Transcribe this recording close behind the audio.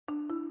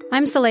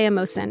I'm Saleha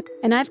Mohsin,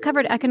 and I've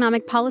covered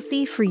economic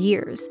policy for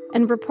years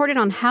and reported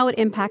on how it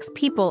impacts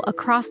people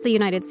across the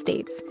United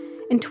States.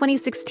 In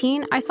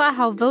 2016, I saw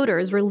how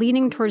voters were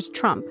leaning towards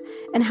Trump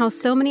and how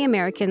so many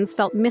Americans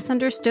felt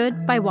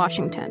misunderstood by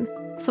Washington.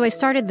 So I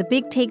started The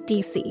Big Take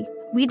DC.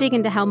 We dig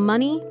into how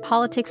money,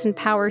 politics, and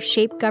power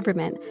shape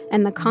government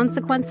and the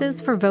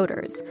consequences for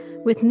voters.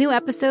 With new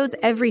episodes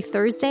every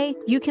Thursday,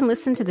 you can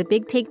listen to The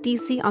Big Take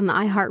DC on the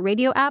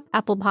iHeartRadio app,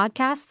 Apple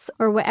Podcasts,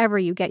 or wherever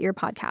you get your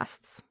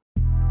podcasts.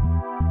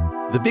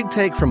 The Big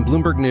Take from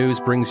Bloomberg News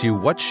brings you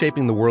what's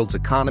shaping the world's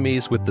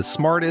economies with the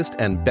smartest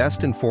and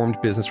best-informed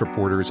business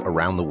reporters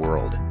around the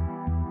world.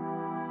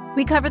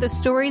 We cover the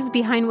stories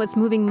behind what's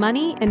moving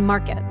money and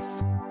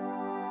markets,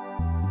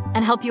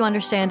 and help you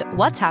understand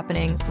what's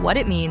happening, what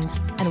it means,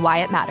 and why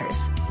it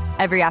matters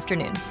every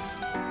afternoon.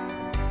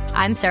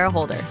 I'm Sarah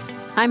Holder.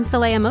 I'm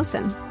Saleha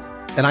Mohsin.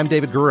 And I'm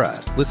David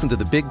Gura. Listen to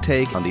The Big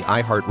Take on the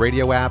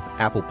iHeartRadio app,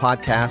 Apple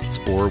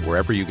Podcasts, or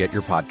wherever you get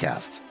your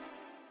podcasts.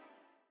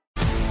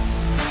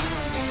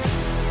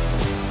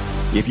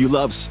 If you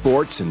love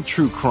sports and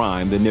true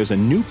crime, then there's a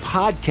new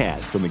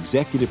podcast from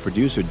executive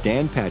producer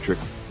Dan Patrick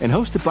and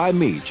hosted by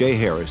me, Jay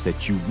Harris,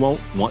 that you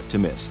won't want to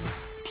miss.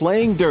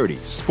 Playing Dirty: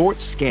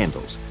 Sports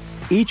Scandals.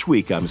 Each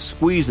week, I'm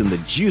squeezing the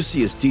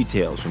juiciest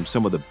details from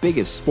some of the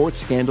biggest sports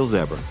scandals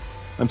ever.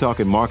 I'm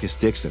talking Marcus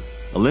Dixon,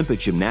 Olympic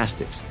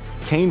gymnastics,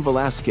 Cain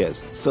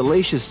Velasquez,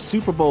 salacious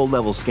Super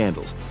Bowl-level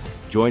scandals.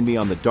 Join me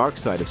on the dark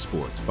side of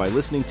sports by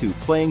listening to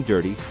Playing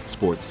Dirty: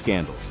 Sports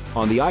Scandals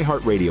on the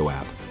iHeartRadio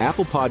app,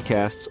 Apple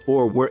Podcasts,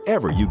 or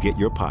wherever you get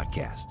your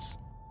podcasts.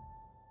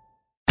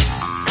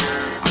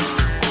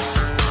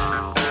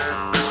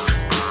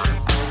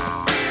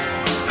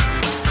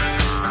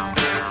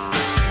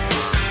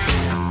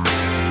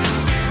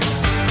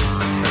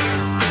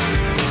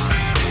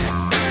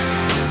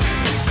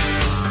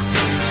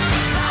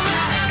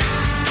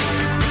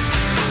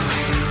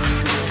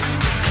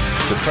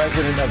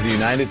 President of the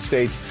United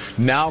States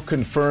now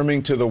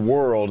confirming to the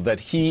world that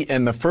he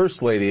and the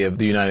First Lady of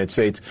the United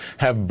States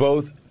have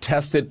both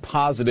tested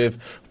positive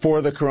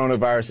for the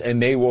coronavirus,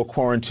 and they will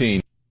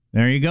quarantine.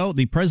 There you go.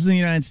 The President of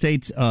the United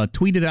States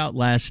tweeted out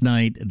last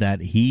night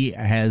that he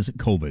has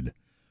COVID.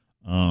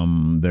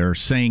 They're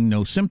saying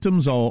no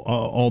symptoms,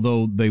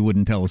 although they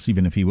wouldn't tell us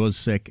even if he was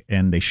sick,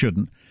 and they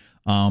shouldn't.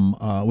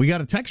 We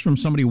got a text from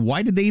somebody.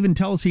 Why did they even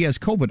tell us he has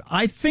COVID?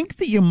 I think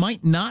that you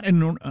might not,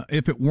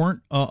 if it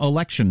weren't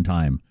election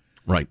time.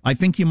 Right. I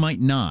think you might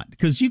not,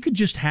 because you could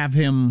just have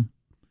him,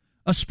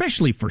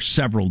 especially for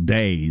several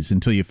days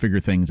until you figure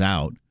things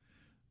out.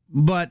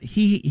 But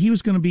he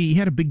was going to be. He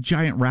had a big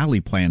giant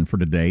rally plan for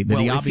today. That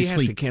well, he if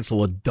obviously he has to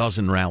cancel a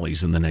dozen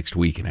rallies in the next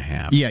week and a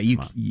half. Yeah,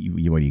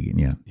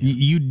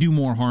 you do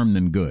more harm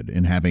than good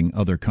in having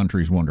other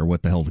countries wonder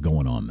what the hell's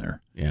going on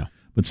there. Yeah.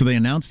 But so they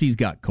announced he's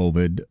got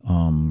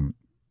COVID.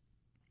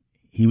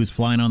 He was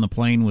flying on the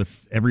plane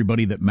with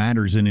everybody that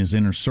matters in his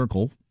inner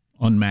circle,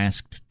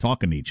 unmasked,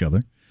 talking to each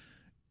other.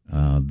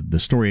 The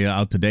story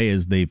out today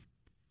is they've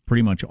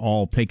pretty much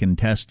all taken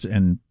tests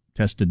and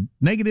tested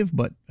negative.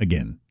 But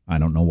again, I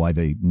don't know why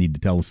they need to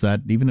tell us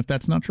that, even if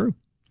that's not true.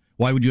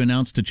 Why would you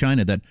announce to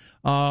China that,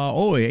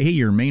 hey,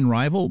 your main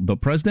rival, the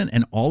president,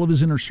 and all of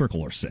his inner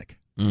circle are sick?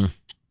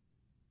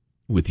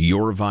 With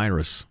your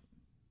virus.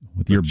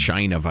 With your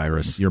China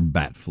virus. With your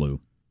bat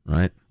flu.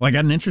 Right. Well, I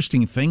got an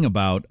interesting thing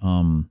about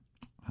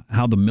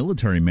how the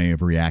military may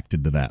have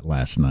reacted to that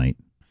last night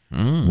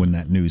when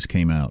that news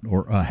came out,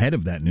 or ahead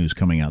of that news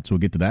coming out. So we'll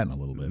get to that in a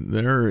little bit.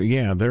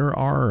 There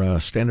are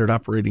standard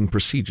operating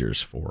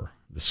procedures for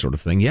this sort of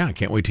thing. Yeah, I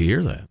can't wait to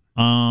hear that.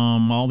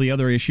 All the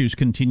other issues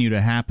continue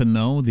to happen,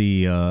 though.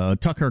 The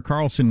Tucker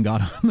Carlson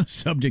got on the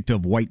subject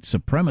of white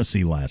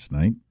supremacy last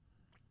night.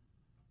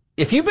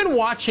 If you've been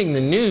watching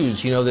the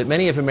news, you know that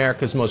many of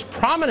America's most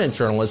prominent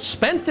journalists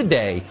spent the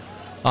day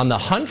on the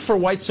hunt for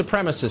white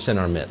supremacists in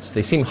our midst.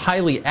 They seem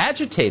highly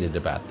agitated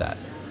about that.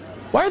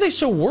 Why are they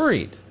so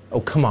worried? Oh,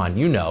 come on,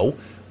 you know.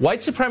 White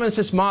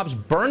supremacist mobs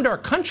burned our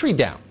country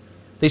down.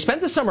 They spent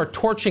the summer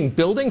torching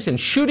buildings and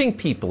shooting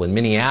people in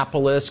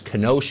Minneapolis,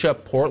 Kenosha,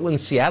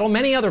 Portland, Seattle,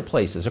 many other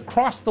places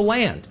across the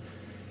land.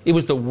 It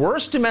was the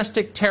worst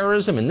domestic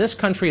terrorism in this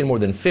country in more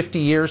than 50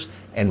 years,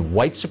 and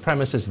white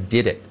supremacists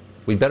did it.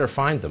 We'd better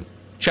find them.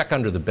 Check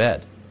under the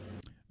bed.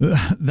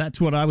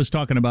 That's what I was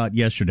talking about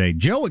yesterday.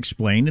 Joe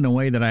explained in a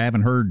way that I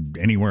haven't heard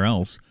anywhere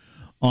else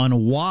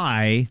on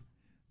why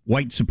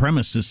white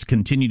supremacists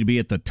continue to be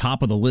at the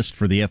top of the list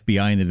for the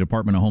FBI and the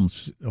Department of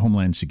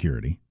Homeland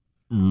Security.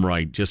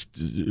 Right. Just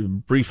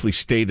briefly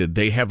stated,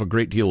 they have a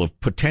great deal of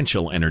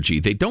potential energy.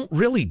 They don't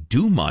really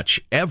do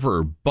much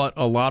ever, but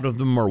a lot of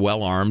them are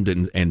well armed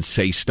and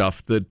say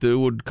stuff that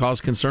would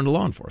cause concern to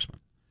law enforcement.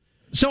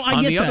 So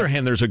on the other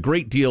hand, there's a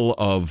great deal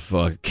of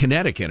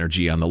kinetic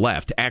energy on the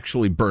left,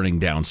 actually burning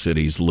down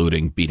cities,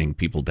 looting, beating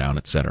people down,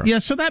 etc. Yeah,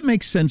 so that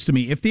makes sense to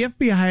me. If the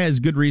FBI has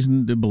good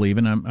reason to believe,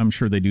 and I'm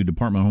sure they do,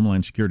 Department of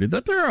Homeland Security,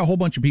 that there are a whole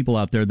bunch of people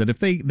out there that if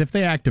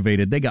they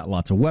activated, they got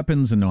lots of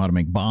weapons and know how to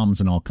make bombs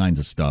and all kinds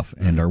of stuff,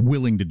 and are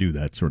willing to do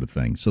that sort of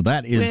thing. So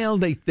that is well,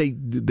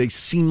 they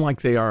seem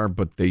like they are,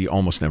 but they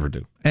almost never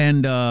do.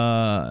 And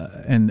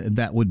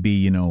that would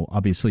be,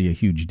 obviously a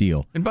huge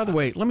deal. And by the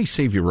way, let me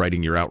save you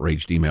writing your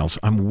outraged emails.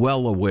 I'm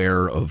well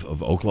aware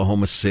of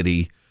Oklahoma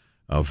City,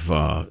 of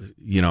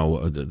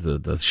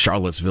the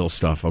Charlottesville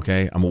stuff.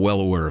 Okay, I'm well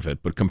aware of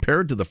it. But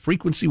compared to the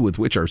frequency with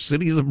which our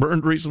cities have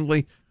burned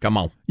recently, come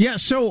on. Yeah.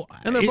 So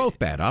and they're both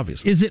bad,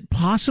 obviously. Is it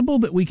possible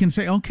that we can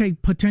say,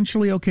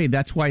 potentially,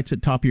 that's why it's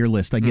at top of your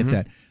list? I get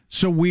that.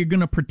 So we're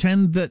going to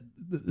pretend that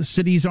the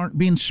cities aren't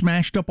being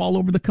smashed up all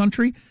over the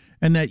country,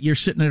 and that you're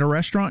sitting at a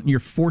restaurant and you're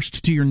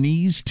forced to your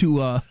knees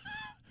to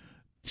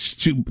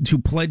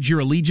pledge your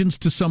allegiance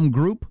to some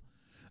group.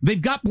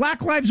 They've got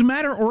Black Lives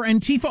Matter or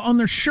Antifa on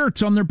their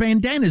shirts, on their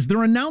bandanas.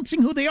 They're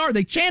announcing who they are.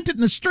 They chant it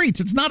in the streets.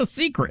 It's not a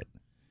secret.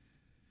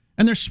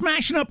 And they're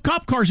smashing up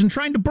cop cars and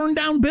trying to burn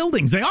down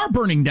buildings. They are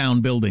burning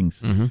down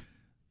buildings. Mm-hmm.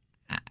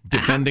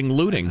 Defending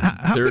looting.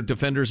 They're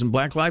defenders in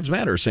Black Lives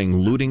Matter saying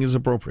looting is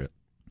appropriate.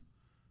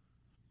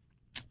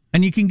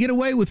 And you can get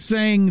away with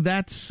saying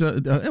that's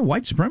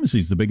white supremacy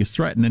is the biggest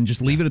threat, and then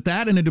just leave it at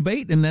that in a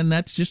debate, and then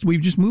we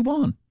just move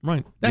on.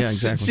 Right. That's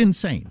exactly. It's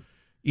insane.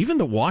 Even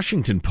the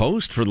Washington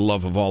Post, for the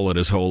love of all that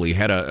is holy,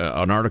 had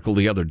an article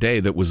the other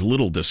day that was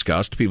little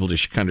discussed. People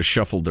just kind of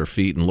shuffled their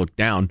feet and looked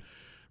down.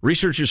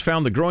 Researchers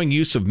found the growing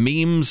use of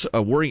memes,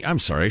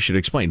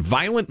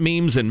 violent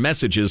memes and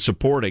messages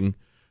supporting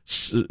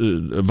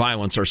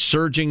violence are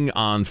surging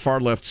on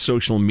far-left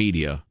social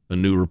media, a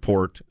new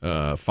report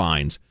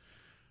finds.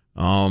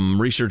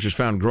 Researchers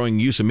found growing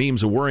use of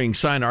memes a worrying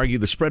sign, argue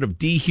the spread of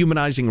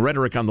dehumanizing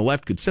rhetoric on the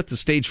left could set the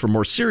stage for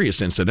more serious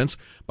incidents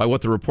by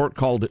what the report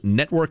called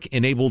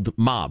network-enabled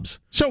mobs.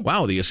 So,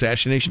 the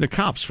assassination of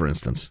cops, for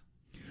instance.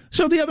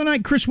 So the other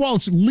night, Chris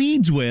Wallace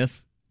leads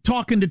with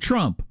talking to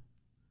Trump.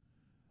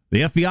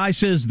 The FBI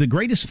says the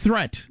greatest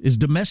threat is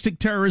domestic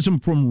terrorism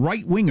from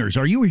right-wingers.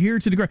 Are you here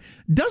to the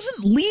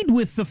doesn't lead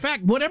with the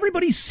fact what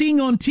everybody's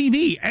seeing on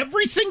TV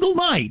every single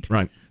night.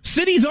 Right.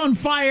 Cities on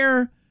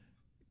fire.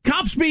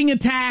 Cops being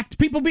attacked,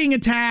 people being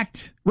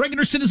attacked,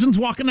 regular citizens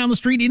walking down the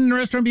street, eating in a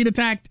restaurant being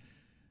attacked.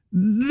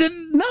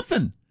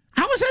 Nothing.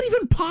 How is that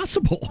even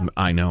possible?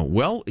 I know.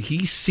 Well,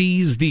 he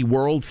sees the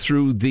world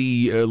through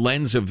the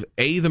lens of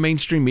A, the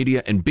mainstream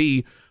media, and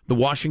B, the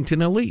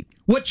Washington elite.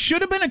 What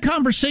should have been a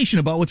conversation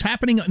about what's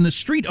happening in the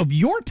street of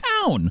your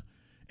town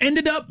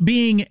ended up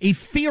being a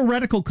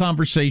theoretical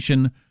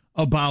conversation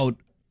about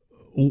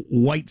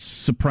white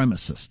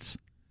supremacists.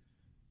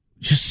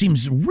 Just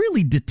seems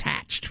really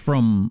detached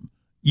from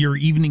your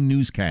evening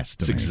newscast.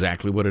 That's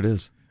exactly what it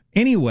is.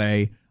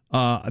 Anyway,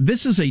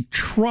 this is a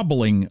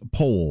troubling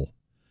poll.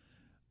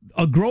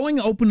 A growing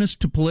openness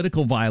to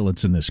political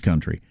violence in this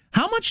country.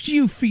 How much do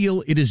you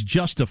feel it is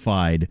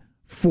justified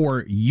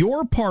for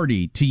your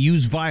party to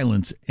use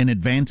violence in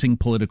advancing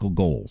political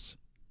goals?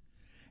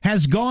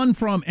 Has gone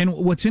from, and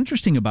what's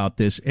interesting about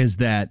this is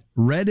that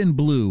red and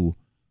blue,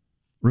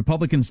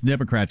 Republicans and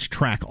Democrats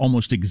track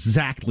almost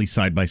exactly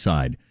side by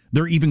side.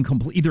 They're even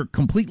either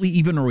completely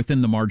even or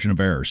within the margin of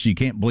error, so you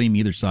can't blame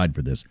either side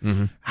for this.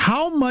 Mm-hmm.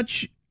 How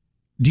much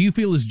do you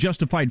feel is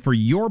justified for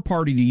your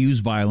party to use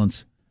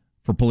violence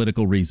for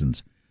political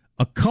reasons?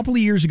 A couple of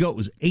years ago, it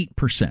was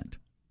 8%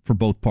 for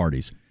both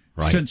parties.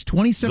 Right. Since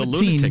 2017, the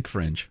lunatic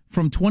fringe.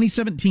 From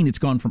 2017, it's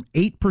gone from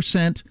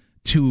 8%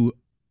 to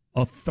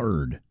a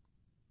third.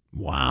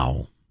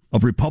 Wow.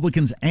 Of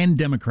Republicans and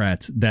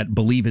Democrats that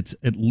believe it's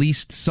at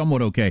least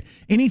somewhat okay.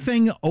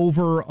 Anything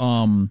over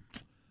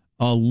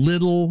a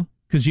little,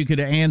 because you could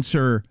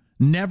answer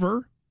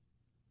never,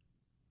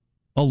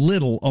 a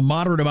little, a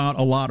moderate amount,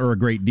 a lot, or a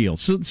great deal.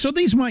 So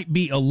these might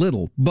be a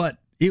little, but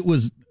it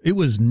was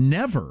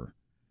never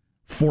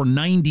for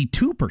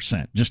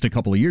 92% just a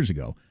couple of years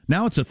ago.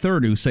 Now it's a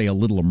third who say a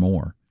little or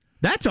more.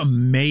 That's a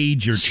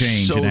major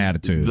change in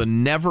attitude. The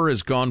never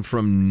has gone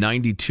from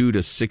 92 to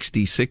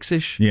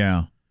 66-ish?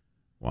 Yeah.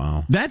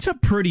 Wow. That's a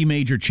pretty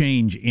major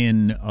change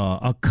in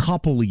a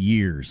couple of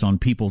years on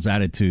people's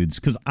attitudes,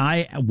 because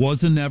I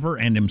was a never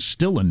and am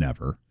still a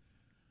never.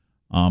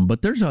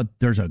 But there's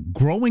a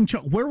growing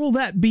where will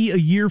that be a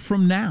year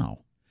from now?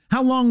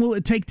 How long will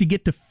it take to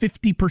get to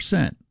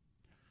 50%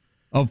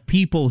 of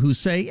people who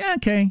say, yeah,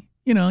 okay,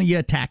 you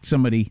attacked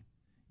somebody,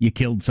 you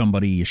killed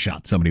somebody, you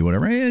shot somebody,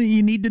 whatever.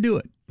 You need to do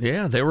it.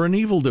 Yeah, they were an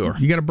evildoer.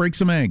 You got to break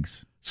some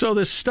eggs. So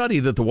this study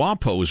that the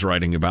WAPO is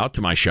writing about,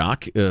 to my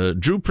shock,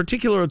 drew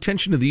particular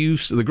attention to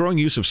the growing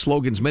use of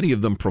slogans, many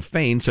of them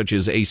profane, such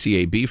as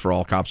ACAB, for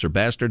all cops are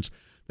bastards,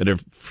 that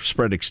have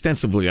spread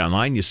extensively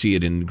online. You see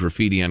it in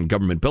graffiti on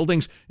government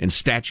buildings and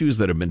statues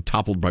that have been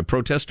toppled by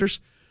protesters.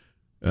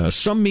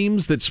 Some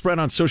memes that spread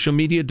on social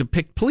media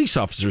depict police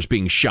officers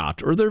being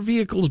shot or their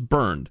vehicles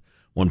burned.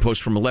 One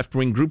post from a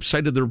left-wing group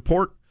cited the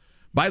report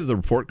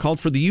called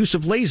for the use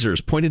of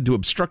lasers pointed to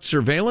obstruct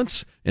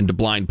surveillance and to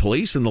blind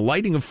police and the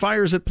lighting of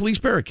fires at police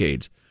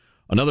barricades.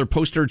 Another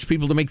post urged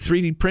people to make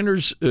 3D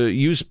printers,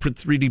 use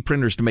 3D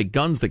printers to make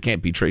guns that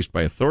can't be traced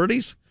by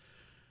authorities.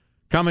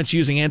 Comments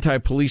using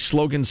anti-police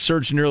slogans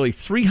surged nearly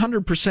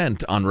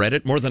 300% on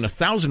Reddit, more than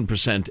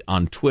 1,000%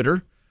 on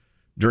Twitter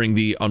during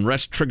the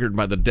unrest triggered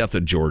by the death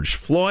of George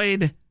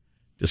Floyd.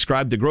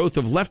 described the growth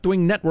of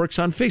left-wing networks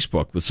on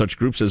Facebook, with such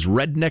groups as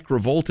Redneck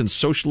Revolt and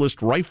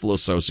Socialist Rifle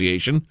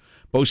Association,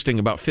 boasting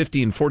about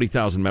 50 and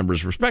 40,000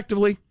 members,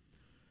 respectively.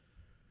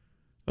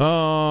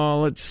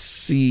 Let's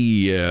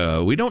see.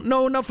 We don't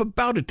know enough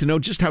about it to know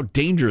just how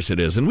dangerous it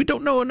is, and we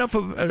don't know enough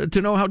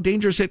to know how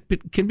dangerous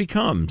it can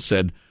become,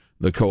 said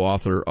the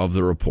co-author of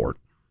the report.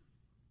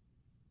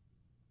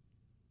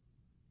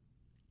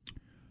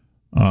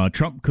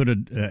 Trump could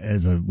have,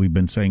 as we've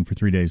been saying for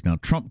 3 days now,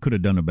 Trump could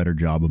have done a better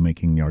job of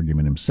making the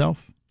argument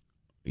himself.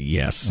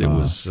 Yes, it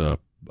was a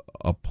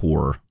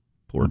poor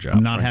job.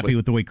 I'm not frankly. happy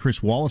with the way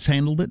Chris Wallace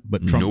handled it,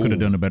 but Trump could have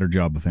done a better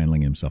job of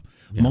handling himself.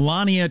 Yeah.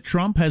 Melania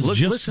Trump has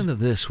Listen to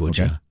this, would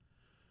you?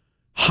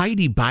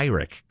 Heidi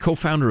Beirich,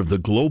 co-founder of the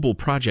Global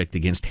Project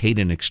Against Hate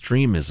and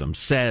Extremism,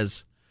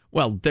 says,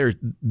 well,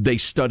 they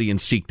study and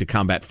seek to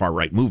combat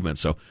far-right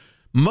movements, so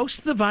most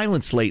of the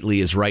violence lately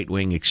is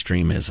right-wing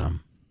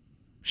extremism,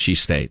 she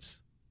states.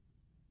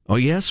 Oh,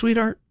 yeah,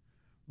 sweetheart?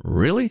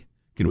 Really?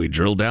 Can we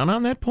drill down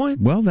on that point?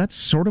 Well, that's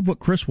sort of what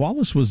Chris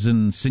Wallace was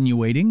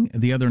insinuating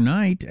the other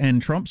night,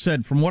 and Trump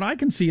said, from what I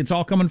can see, it's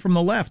all coming from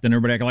the left, and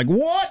everybody acted like,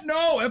 what?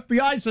 No,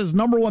 FBI says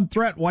number one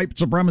threat, white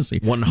supremacy.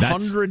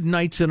 100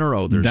 nights in a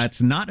row.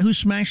 That's not who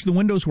smashed the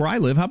windows where I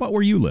live. How about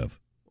where you live?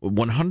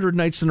 100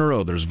 nights in a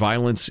row, there's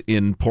violence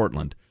in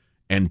Portland,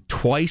 and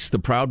twice the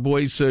Proud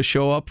Boys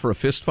show up for a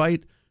fist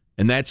fight,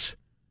 and that's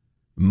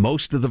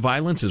most of the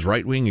violence is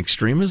right-wing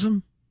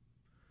extremism?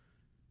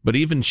 But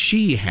even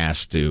she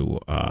has to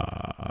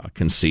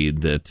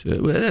concede that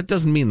that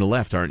doesn't mean the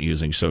left aren't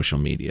using social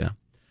media.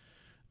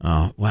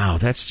 Wow,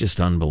 that's just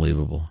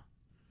unbelievable.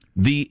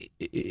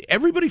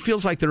 Everybody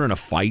feels like they're in a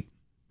fight,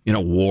 in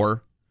a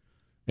war,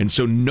 and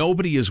so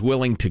nobody is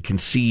willing to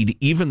concede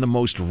even the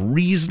most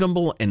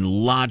reasonable and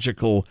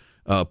logical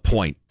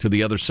point to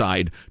the other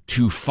side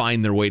to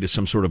find their way to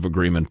some sort of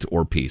agreement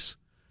or peace.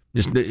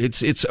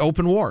 It's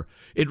open war.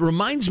 It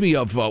reminds me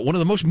of one of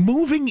the most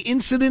moving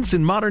incidents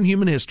in modern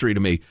human history to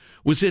me.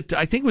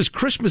 I think it was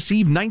Christmas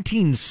Eve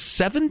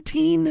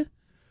 1917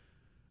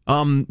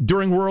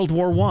 during World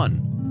War I,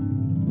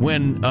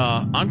 when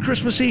on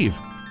Christmas Eve,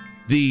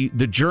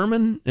 the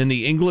German and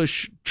the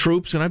English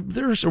troops, and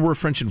there were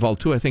French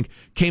involved too, I think,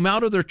 came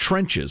out of their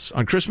trenches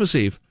on Christmas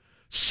Eve,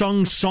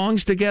 sung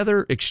songs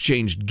together,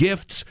 exchanged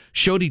gifts,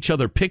 showed each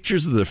other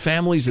pictures of their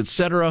families,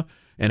 etc.,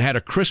 and had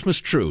a Christmas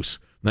truce.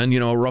 Then,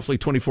 roughly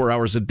 24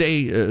 hours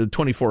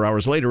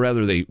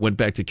later, they went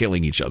back to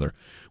killing each other.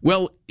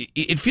 Well,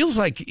 it feels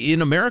like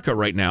in America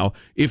right now,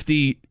 if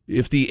the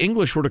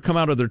English were to come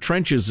out of their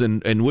trenches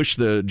and wish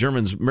the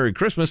Germans Merry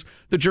Christmas,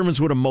 the Germans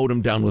would have mowed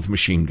them down with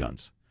machine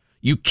guns.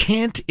 You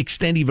can't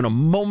extend even a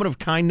moment of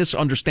kindness,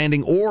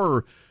 understanding,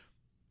 or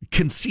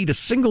concede a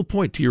single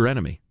point to your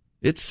enemy.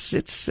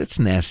 It's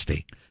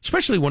nasty,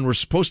 especially when we're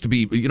supposed to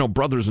be,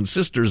 brothers and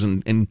sisters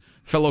and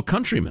fellow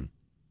countrymen.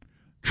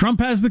 Trump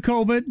has the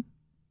COVID.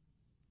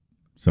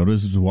 So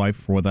does his wife,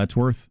 for what that's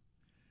worth.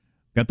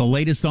 Got the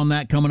latest on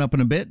that coming up in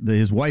a bit.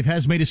 His wife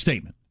has made a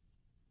statement,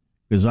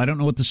 because I don't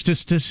know what the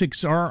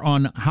statistics are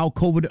on how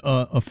COVID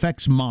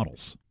affects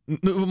models.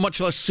 Much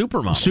less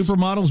supermodels.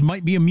 Supermodels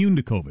might be immune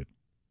to COVID.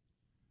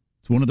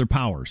 It's one of their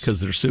powers.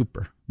 Because they're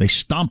super. They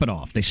stomp it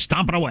off. They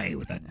stomp it away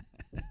with it.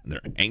 They're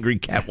angry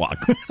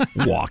catwalk.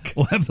 Walk.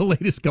 We'll have the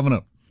latest coming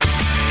up.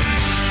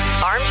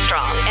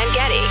 Armstrong and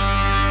Getty.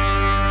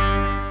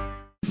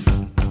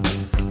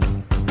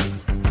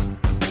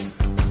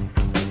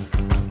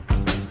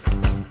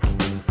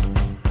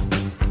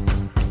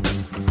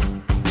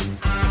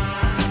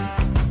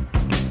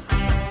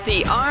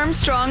 The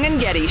Armstrong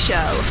and Getty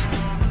Show.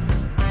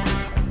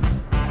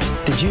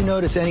 Did you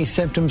notice any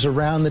symptoms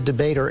around the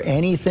debate or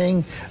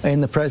anything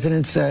in the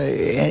president's,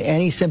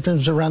 any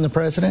symptoms around the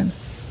president?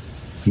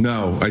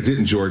 No, I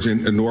didn't, George,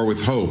 and nor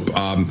with Hope.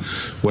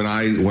 When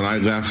I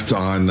left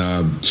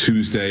on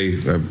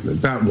Tuesday,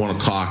 about 1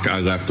 o'clock, I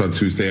left on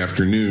Tuesday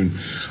afternoon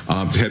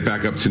to head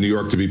back up to New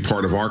York to be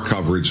part of our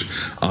coverage.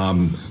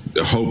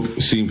 Hope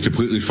seemed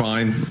completely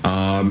fine,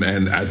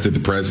 and as did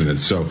the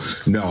president. So,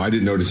 no, I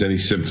didn't notice any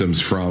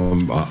symptoms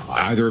from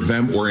either of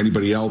them or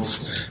anybody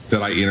else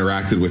that I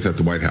interacted with at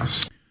the White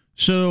House.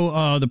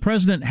 So the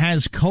president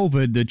has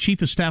COVID. The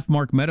chief of staff,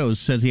 Mark Meadows,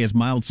 says he has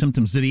mild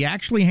symptoms. Did he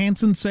actually,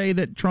 Hansen, say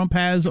that Trump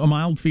has a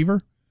mild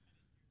fever?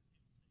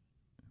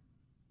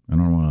 I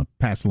don't want to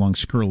pass along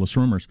scurrilous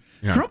rumors.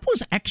 Yeah. Trump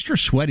was extra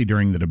sweaty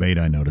during the debate,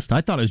 I noticed.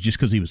 I thought it was just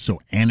because he was so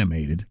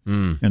animated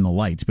in the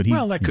lights. But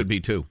that could be,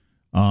 too.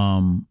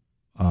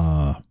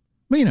 But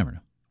you never know.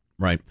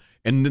 Right.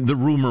 And the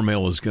rumor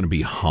mill is going to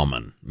be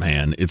humming,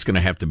 man. It's going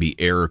to have to be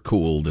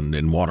air-cooled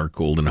and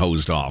water-cooled and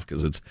hosed off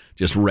because it's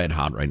just red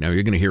hot right now.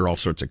 You're going to hear all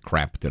sorts of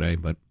crap today,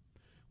 but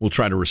we'll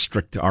try to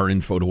restrict our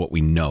info to what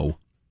we know.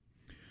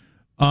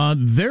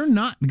 They're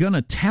not going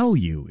to tell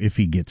you if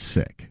he gets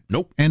sick.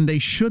 Nope. And they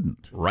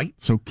shouldn't. Right.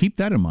 So keep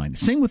that in mind.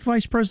 Same with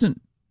Vice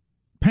President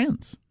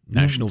Pence.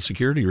 National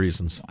security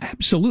reasons.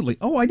 Absolutely.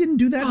 Oh, I didn't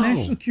do that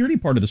national security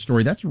part of the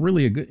story. That's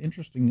really a good,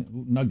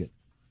 interesting nugget.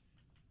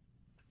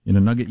 In a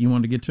nugget you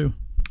wanted to get to?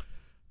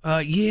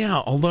 Yeah,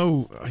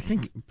 although I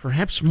think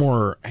perhaps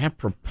more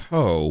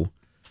apropos,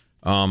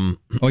 You want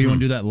to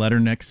do that letter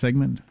next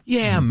segment?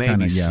 Yeah,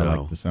 maybe so. I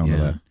like the sound of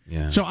that.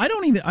 Yeah. So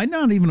I'm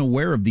not even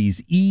aware of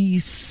these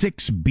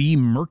E-6B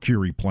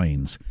Mercury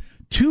planes.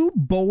 2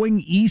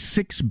 Boeing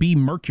E-6B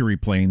Mercury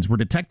planes were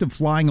detected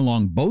flying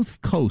along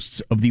both coasts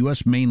of the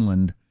U.S.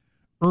 mainland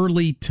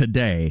early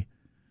today.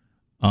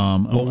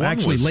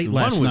 Late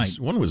last night.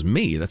 One was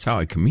me. That's how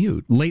I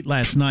commute. Late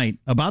last night,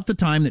 about the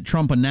time that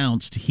Trump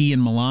announced he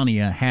and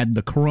Melania had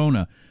the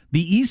corona.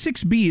 The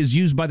E-6B is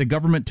used by the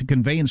government to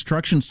convey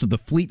instructions to the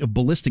fleet of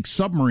ballistic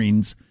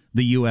submarines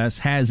the U.S.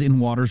 has in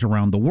waters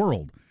around the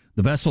world.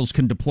 The vessels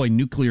can deploy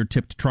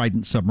nuclear-tipped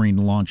Trident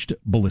submarine-launched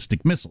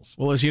ballistic missiles.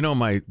 Well, as you know,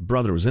 my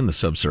brother was in the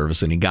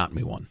subservice, and he got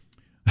me one.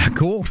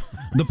 Cool.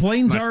 The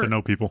planes nice to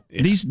know people.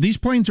 These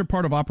planes are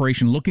part of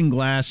Operation Looking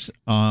Glass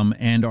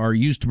and are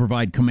used to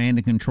provide command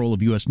and control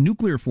of U.S.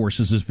 nuclear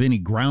forces if any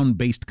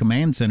ground-based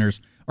command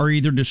centers are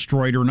either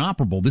destroyed or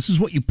inoperable. This is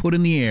what you put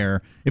in the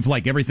air if,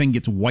 everything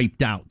gets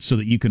wiped out so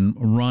that you can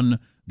run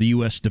the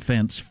U.S.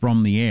 defense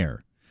from the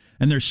air.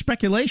 And there's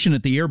speculation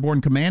that the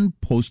airborne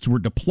command posts were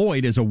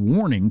deployed as a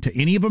warning to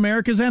any of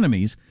America's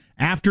enemies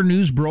after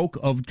news broke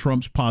of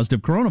Trump's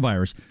positive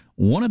coronavirus.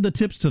 One of the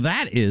tips to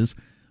that is,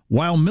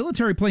 while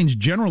military planes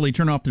generally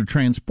turn off their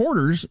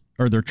transporters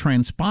or their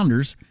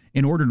transponders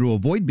in order to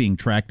avoid being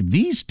tracked,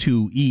 these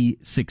 2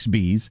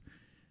 E-6Bs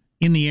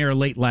in the air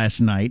late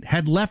last night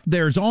had left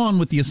theirs on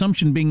with the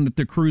assumption being that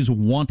the crews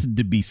wanted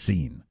to be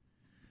seen.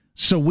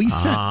 So we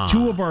sent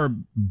 2 of our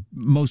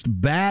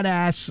most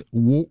badass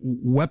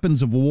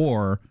weapons of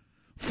war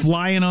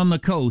flying on the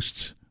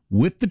coasts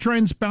with the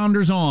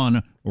transponders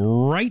on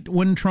right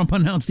when Trump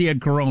announced he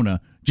had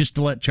corona, just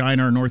to let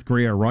China or North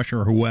Korea or Russia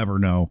or whoever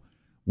know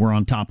we're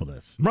on top of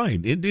this.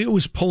 Right. It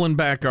was pulling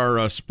back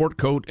our sport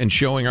coat and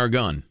showing our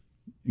gun.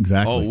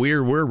 Exactly. Oh,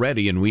 we're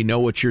ready, and we know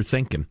what you're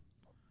thinking.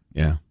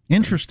 Yeah.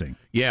 Interesting.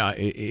 Yeah,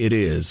 it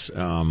is.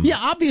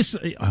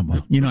 Obviously.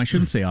 I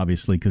shouldn't say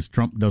obviously because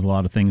Trump does a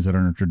lot of things that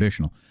aren't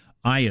traditional.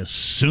 I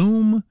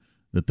assume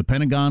that the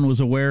Pentagon was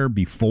aware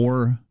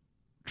before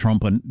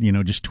Trump,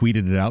 just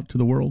tweeted it out to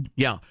the world.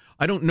 Yeah.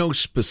 I don't know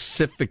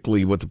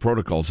specifically what the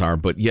protocols are,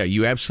 but yeah,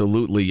 you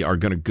absolutely are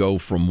going to go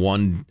from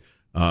one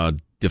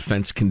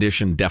defense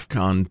condition,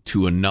 DEFCON,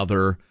 to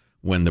another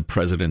when the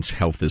president's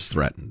health is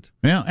threatened.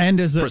 Yeah, and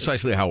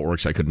precisely how it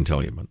works, I couldn't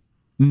tell you, but.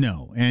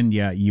 No, and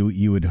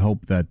you would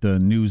hope that the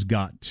news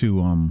got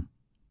to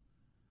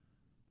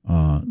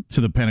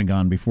the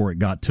Pentagon before it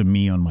got to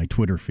me on my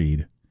Twitter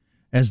feed.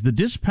 As the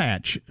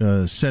Dispatch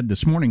said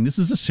this morning, this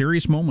is a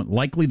serious moment,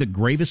 likely the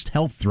gravest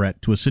health threat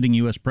to a sitting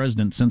U.S.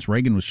 president since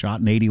Reagan was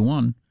shot in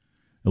 1981.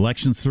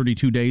 Election's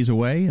 32 days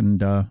away,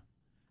 and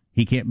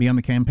he can't be on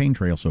the campaign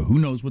trail, so who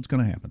knows what's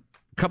going to happen.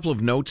 A couple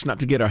of notes, not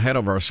to get ahead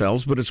of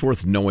ourselves, but it's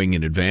worth knowing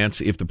in advance.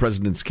 If the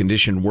president's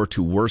condition were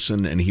to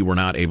worsen and he were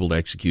not able to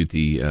execute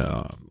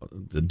the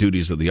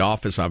duties of the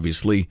office,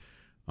 obviously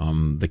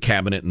the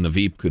cabinet and the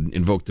Veep could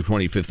invoke the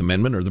 25th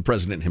Amendment, or the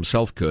president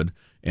himself could,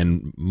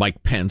 and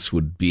Mike Pence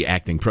would be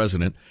acting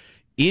president.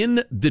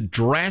 In the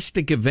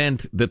drastic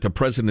event that the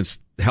president's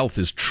health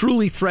is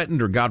truly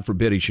threatened, or God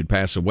forbid he should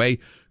pass away,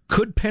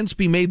 could Pence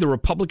be made the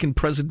Republican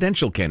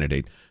presidential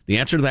candidate? The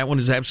answer to that one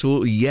is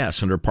absolutely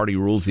yes. Under party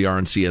rules, the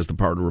RNC has the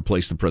power to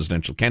replace the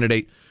presidential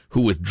candidate who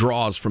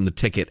withdraws from the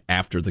ticket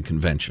after the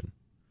convention,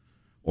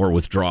 or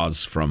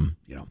withdraws from,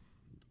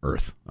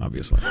 Earth,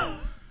 obviously.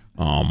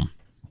 Wow.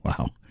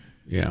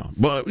 Yeah.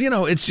 Well,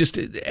 it's just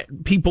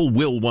people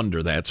will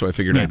wonder that, so I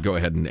figured I'd go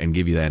ahead and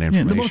give you that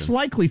information. The most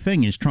likely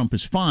thing is Trump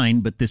is fine,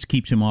 but this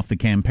keeps him off the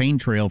campaign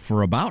trail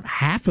for about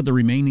half of the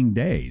remaining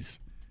days,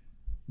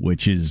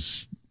 which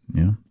is...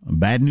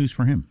 bad news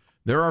for him.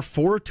 There are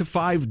 4 to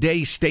 5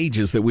 day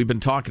stages that we've been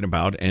talking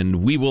about,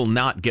 and we will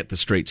not get the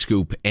straight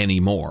scoop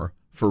anymore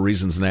for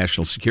reasons of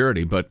national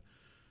security. But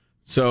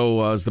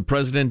so as the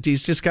president,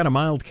 he's just got a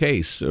mild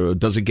case.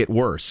 Does it get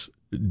worse?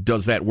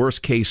 Does that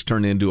worst case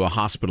turn into a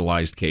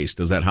hospitalized case?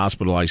 Does that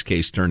hospitalized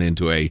case turn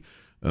into a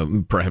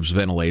perhaps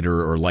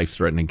ventilator or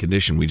life-threatening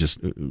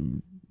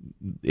condition?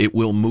 It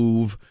will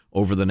move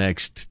over the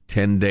next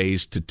 10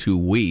 days to 2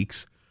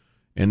 weeks,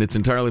 and it's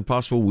entirely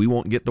possible we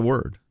won't get the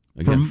word.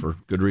 Again, for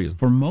good reason.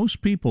 For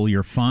most people,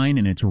 you're fine,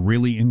 and it's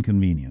really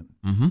inconvenient.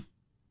 Mm-hmm.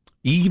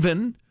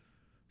 Even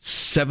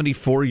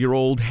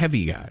 74-year-old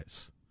heavy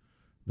guys,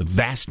 the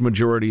vast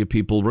majority of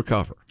people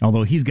recover.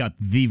 Although he's got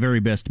the very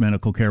best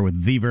medical care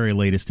with the very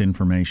latest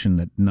information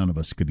that none of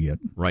us could get.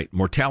 Right.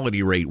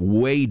 Mortality rate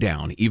way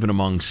down, even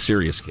among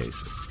serious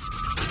cases.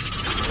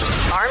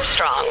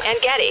 Armstrong and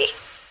Getty.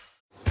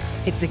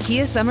 It's the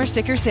Kia Summer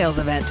Sticker Sales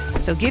Event,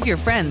 so give your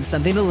friends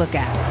something to look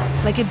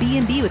at, like a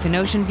B&B with an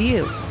ocean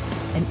view,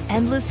 an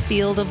endless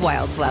field of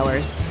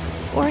wildflowers,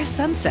 or a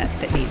sunset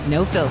that needs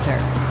no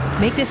filter.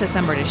 Make this a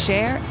summer to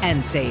share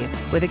and save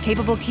with a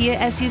capable Kia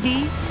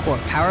SUV or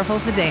powerful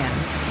sedan.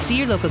 See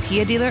your local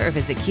Kia dealer or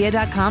visit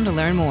kia.com to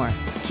learn more.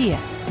 Kia,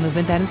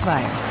 movement that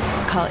inspires.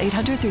 Call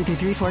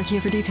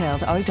 800-3334-KIA for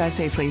details. Always drive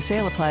safely.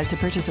 Sale applies to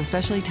purchase of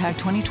specially tagged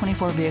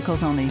 2024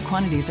 vehicles only.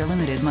 Quantities are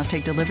limited. Must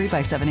take delivery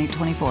by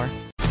 7/8/24.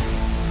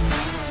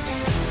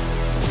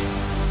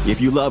 If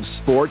you love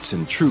sports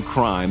and true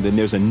crime, then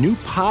there's a new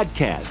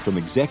podcast from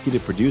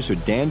executive producer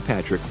Dan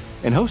Patrick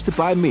and hosted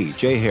by me,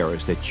 Jay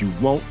Harris, that you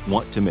won't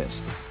want to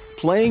miss.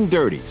 Playing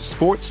Dirty: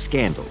 Sports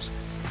Scandals.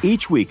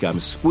 Each week, I'm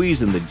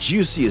squeezing the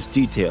juiciest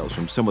details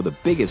from some of the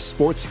biggest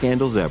sports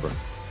scandals ever.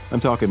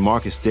 I'm talking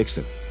Marcus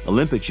Dixon,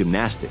 Olympic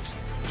gymnastics,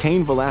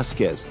 Cain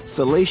Velasquez,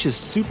 salacious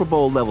Super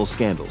Bowl-level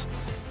scandals.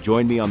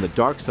 Join me on the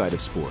dark side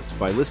of sports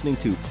by listening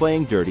to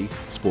Playing Dirty: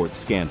 Sports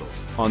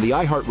Scandals on the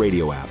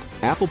iHeartRadio app,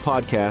 Apple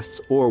Podcasts,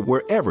 or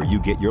wherever you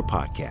get your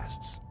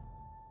podcasts.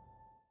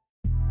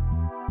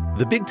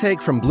 The Big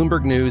Take from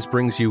Bloomberg News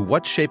brings you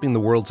what's shaping the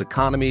world's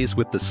economies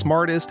with the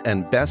smartest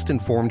and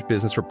best-informed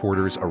business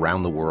reporters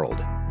around the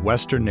world.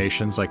 Western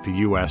nations like the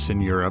U.S.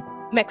 and Europe.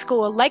 Mexico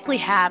will likely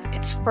have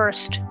its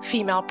first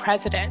female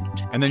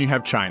president. And then you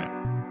have China.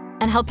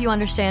 And help you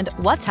understand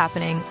what's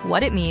happening,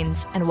 what it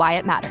means, and why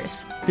it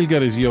matters. He'll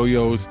get his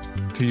yo-yos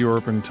to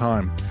Europe in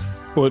time.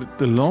 But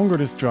the longer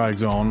this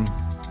drags on,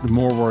 the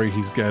more worry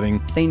he's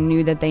getting. They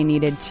knew that they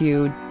needed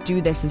to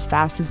do this as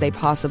fast as they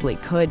possibly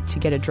could to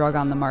get a drug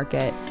on the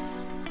market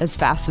as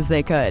fast as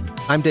they could.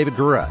 I'm David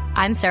Gura.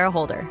 I'm Sarah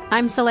Holder.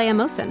 I'm Saleha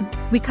Mohsen.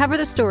 We cover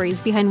the stories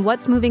behind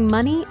what's moving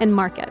money and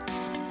markets.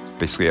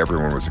 Basically,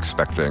 everyone was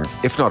expecting,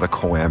 if not a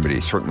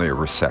calamity, certainly a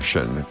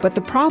recession. But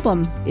the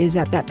problem is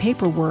that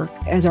paperwork,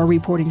 as our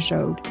reporting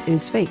showed,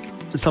 is fake.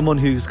 As someone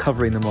who's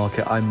covering the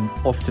market, I'm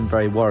often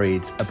very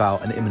worried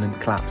about an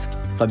imminent collapse.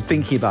 So I'm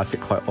thinking about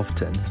it quite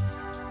often.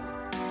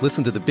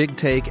 Listen to The Big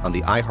Take on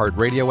the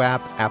iHeartRadio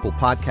app, Apple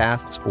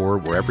Podcasts, or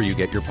wherever you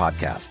get your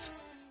podcasts.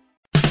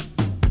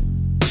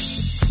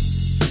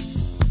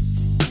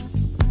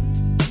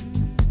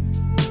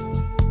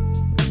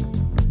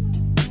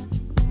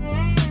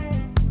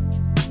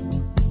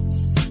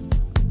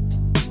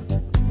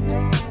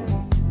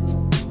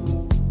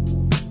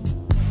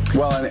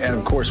 Well, and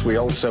of course, we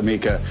also,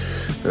 Mika,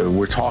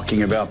 we're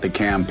talking about the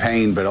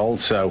campaign, but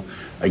also,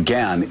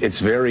 again, it's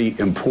very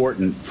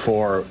important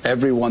for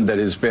everyone that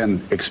has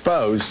been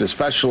exposed,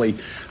 especially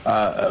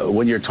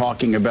when you're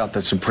talking about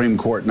the Supreme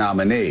Court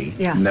nominee,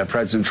 the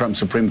President Trump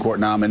Supreme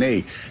Court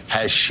nominee.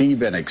 Has she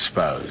been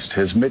exposed?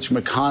 Has Mitch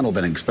McConnell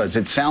been exposed?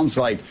 It sounds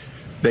like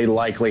they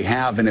likely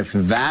have, and if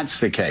that's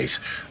the case,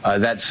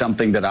 that's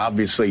something that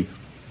obviously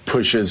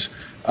pushes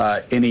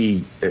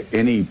any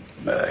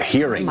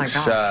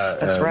hearings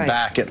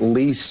back at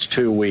least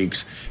 2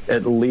 weeks,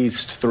 at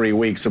least 3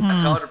 weeks.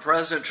 I talked to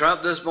President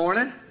Trump this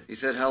morning. He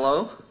said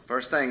hello.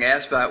 First thing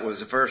asked about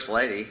was the First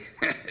Lady.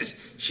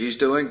 She's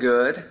doing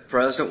good.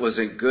 President was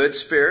in good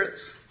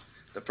spirits.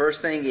 The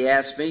first thing he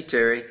asked me,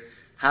 Terry,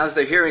 how's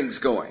the hearings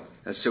going?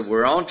 I said,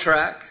 we're on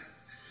track.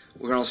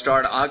 We're going to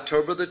start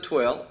October the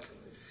 12th,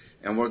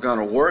 and we're going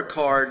to work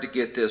hard to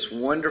get this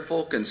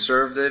wonderful,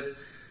 conservative,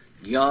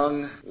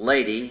 young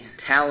lady,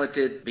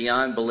 talented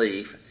beyond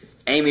belief,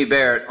 Amy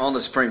Barrett, on the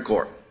Supreme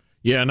Court.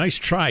 Yeah, nice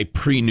try,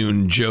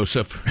 pre-noon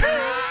Joseph.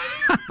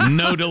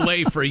 No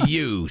delay for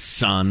you,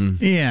 son.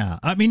 Yeah,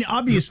 I mean,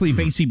 obviously, if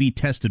ACB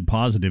tested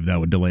positive, that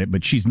would delay it,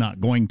 but she's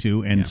not going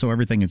to, and so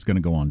everything is going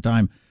to go on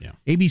time. Yeah.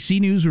 ABC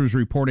News was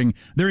reporting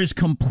there is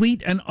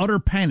complete and utter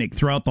panic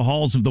throughout the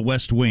halls of the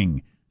West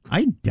Wing.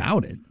 I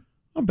doubt it.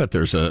 I'll bet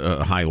there's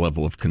a high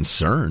level of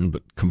concern,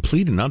 but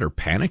complete and utter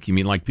panic? You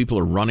mean like people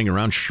are running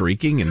around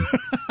shrieking and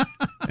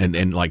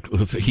and like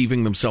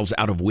heaving themselves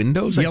out of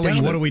windows?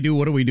 Yelling, what do we do?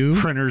 What do we do?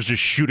 Printers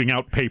just shooting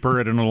out paper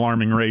at an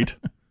alarming rate.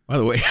 By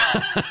the way,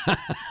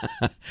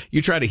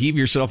 you try to heave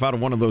yourself out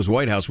of one of those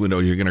White House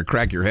windows, you're going to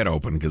crack your head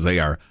open because they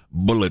are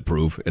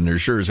bulletproof and they're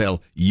sure as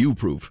hell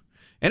you-proof.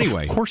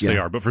 Anyway. Of course they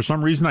are, but for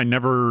some reason I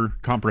never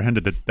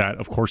comprehended that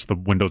of course, the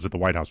windows at the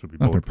White House would be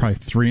bulletproof. They're probably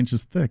 3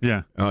 inches thick.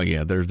 Yeah. Oh,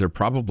 yeah, they're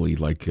probably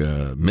like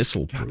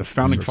missile-proof. The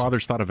founding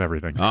fathers thought of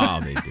everything.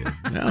 Oh, they did.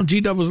 Well,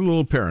 G-Dub was a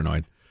little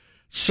paranoid.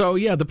 So,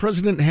 yeah, the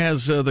president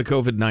has the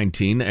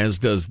COVID-19, as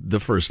does the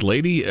First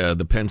Lady.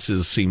 The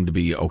Pences seem to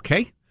be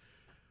okay.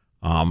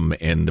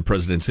 And the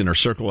president's inner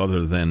circle,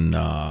 other than,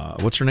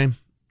 what's her name?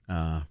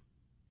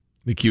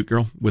 The cute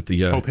girl with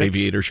the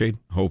aviator shade?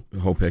 Hope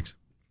Hicks.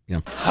 Yeah.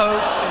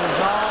 Hope is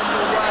on the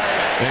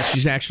way. Yeah,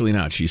 she's actually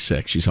not. She's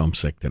sick. She's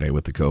homesick today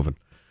with the COVID.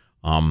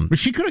 But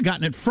she could have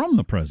gotten it from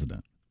the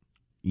president.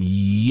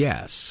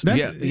 Yes.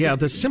 Yeah.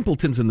 The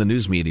simpletons in the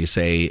news media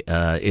say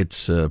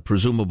it's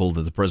presumable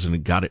that the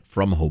president got it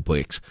from Hope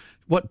Hicks.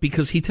 What?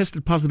 Because he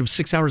tested positive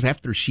 6 hours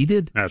after she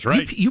did? That's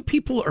right. You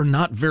people are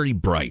not very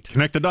bright.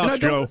 Connect the dots,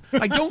 Joe.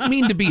 I don't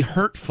mean to be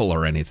hurtful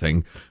or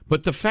anything,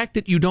 but the fact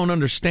that you don't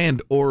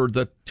understand, or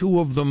the two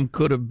of them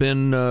could have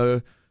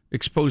been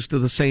exposed to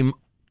the same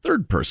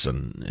third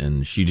person,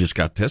 and she just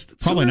got tested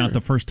Probably sooner. not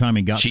the first time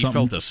he got she something. She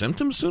felt the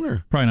symptoms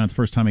sooner. Probably not the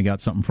first time he got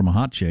something from a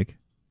hot chick.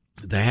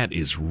 That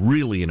is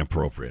really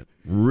inappropriate.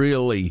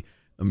 Really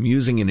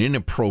amusing and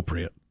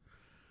inappropriate.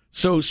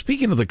 So,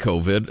 speaking of the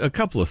COVID, a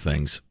couple of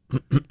things.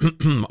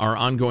 Our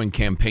ongoing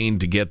campaign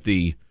to get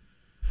the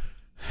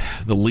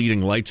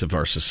leading lights of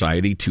our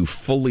society to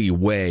fully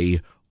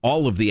weigh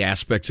all of the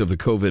aspects of the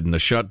COVID and the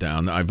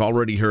shutdown. I've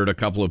already heard a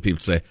couple of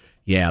people say,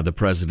 yeah, the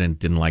president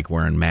didn't like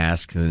wearing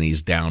masks and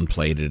he's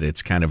downplayed it.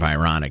 It's kind of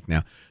ironic.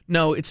 Now,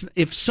 no, it's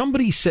if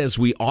somebody says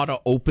we ought to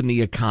open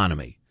the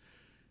economy,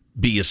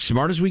 be as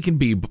smart as we can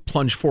be, but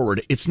plunge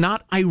forward, it's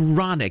not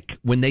ironic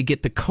when they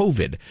get the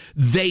COVID.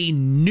 They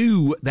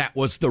knew that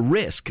was the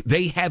risk.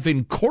 They have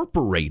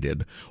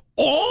incorporated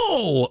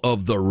all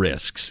of the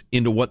risks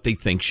into what they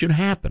think should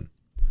happen.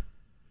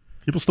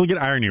 People still get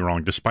irony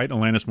wrong, despite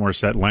Alanis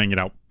Morissette laying it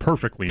out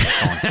perfectly in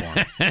song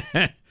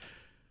form.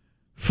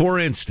 For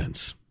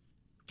instance,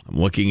 I'm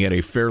looking at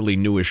a fairly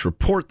newish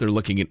report. They're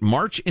looking at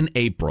March and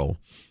April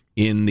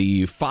in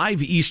the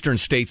 5 eastern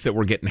states that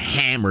were getting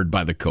hammered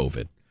by the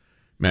COVID.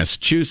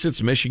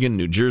 Massachusetts, Michigan,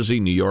 New Jersey,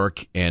 New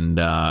York, and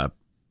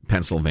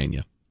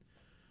Pennsylvania.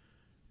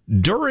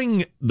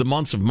 During the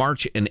months of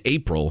March and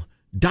April,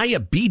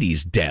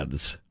 diabetes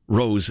deaths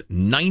rose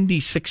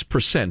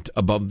 96%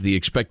 above the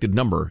expected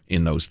number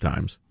in those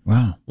times.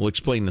 Wow. We'll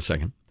explain in a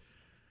second.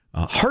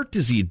 Heart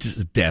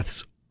disease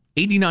deaths,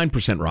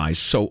 89% rise,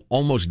 so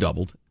almost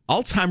doubled.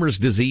 Alzheimer's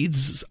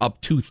disease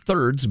up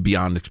 2/3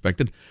 beyond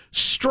expected.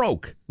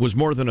 Stroke was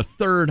more than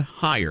 1/3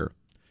 higher.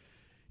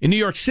 In New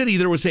York City,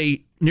 there was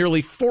a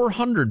nearly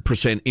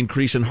 400%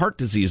 increase in heart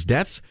disease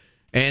deaths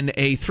and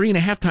a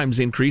 3.5 times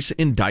increase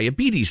in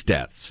diabetes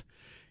deaths.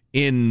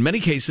 In many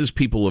cases,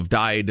 people have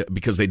died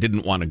because they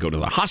didn't want to go to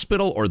the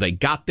hospital, or they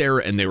got there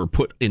and they were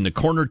put in the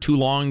corner too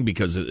long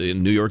because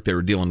in New York they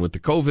were dealing with the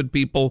COVID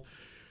people.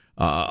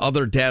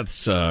 Other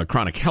deaths,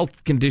 chronic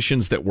health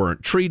conditions that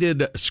weren't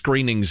treated,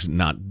 screenings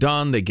not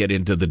done. They get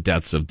into the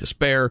deaths of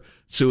despair,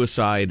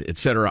 suicide,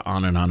 etc.,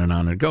 on and on and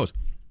on it goes.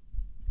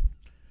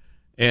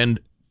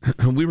 And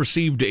we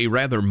received a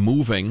rather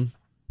moving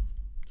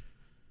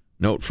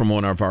note from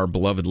one of our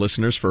beloved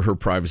listeners. For her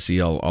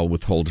privacy, I'll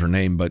withhold her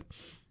name, but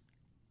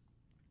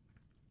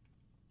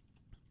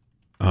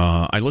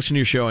I listen to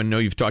your show. I know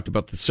you've talked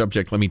about the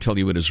subject. Let me tell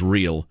you it is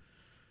real.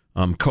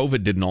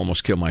 COVID didn't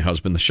almost kill my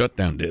husband. The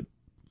shutdown did.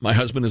 My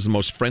husband is the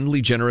most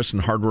friendly, generous,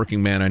 and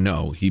hardworking man I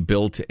know. He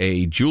built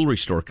a jewelry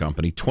store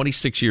company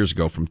 26 years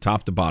ago from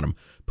top to bottom,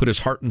 put his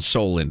heart and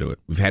soul into it.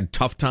 We've had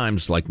tough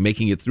times like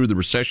making it through the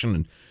recession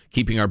and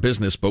keeping our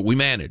business, but we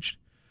managed.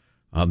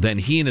 Then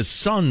he and his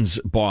sons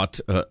bought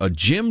a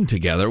gym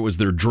together. It was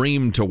their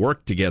dream to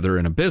work together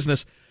in a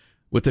business.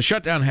 With the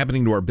shutdown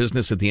happening to our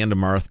business at the end of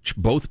March,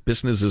 both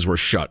businesses were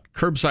shut.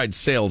 Curbside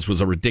sales was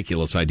a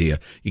ridiculous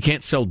idea. You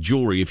can't sell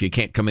jewelry if you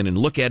can't come in and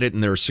look at it,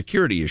 and there are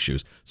security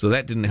issues. So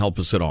that didn't help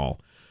us at all.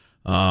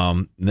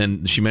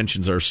 Then she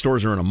mentions our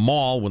stores are in a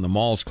mall. When the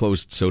malls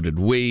closed, so did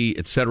we,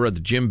 etc. The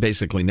gym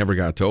basically never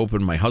got to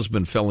open. My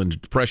husband fell into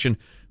depression.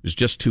 It was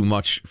just too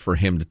much for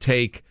him to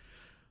take.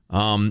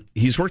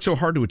 He's worked so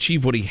hard to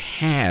achieve what he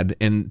had,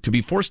 and to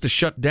be forced to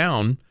shut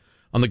down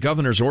on the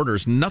governor's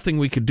orders, nothing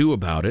we could do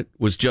about it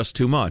was just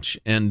too much.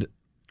 And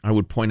I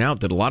would point out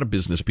that a lot of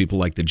business people,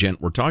 like the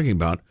gent we're talking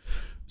about,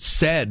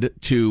 said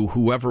to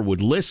whoever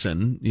would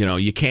listen, you know,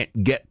 you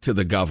can't get to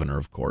the governor,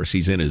 of course.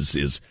 He's in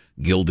his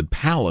gilded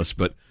palace,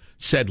 but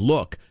said,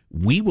 look,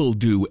 we will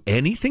do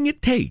anything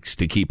it takes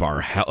to keep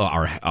our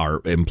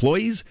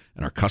employees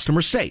and our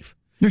customers safe.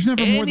 There's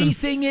never more than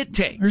anything it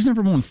takes. There's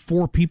never more than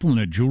 4 people in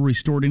a jewelry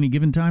store at any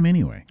given time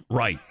anyway.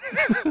 Right.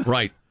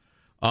 Right.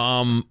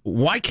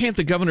 Why can't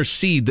the governor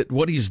see that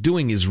what he's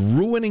doing is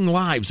ruining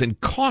lives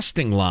and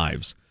costing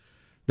lives?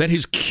 That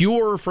his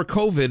cure for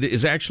COVID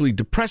is actually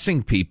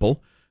depressing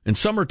people, and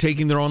some are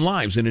taking their own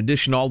lives, in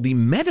addition to all the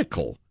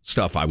medical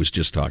stuff I was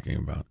just talking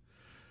about.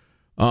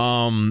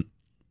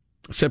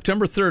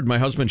 September 3rd, my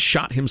husband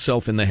shot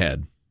himself in the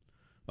head.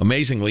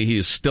 Amazingly, he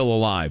is still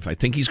alive. I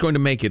think he's going to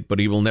make it, but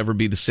he will never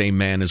be the same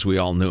man as we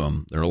all knew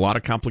him. There are a lot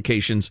of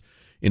complications.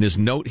 In his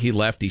note he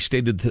left, he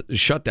stated that the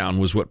shutdown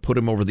was what put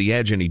him over the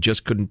edge, and he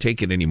just couldn't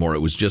take it anymore. It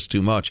was just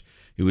too much.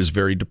 He was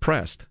very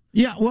depressed.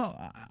 Yeah,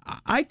 well,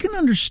 I can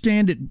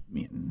understand it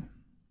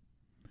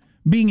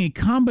being a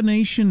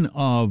combination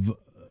of,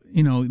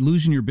 you know,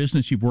 losing your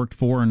business you've worked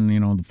for and, you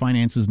know, the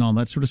finances and all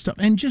that sort of stuff,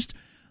 and just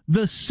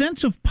the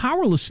sense of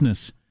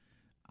powerlessness.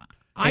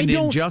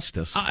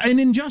 Injustice. And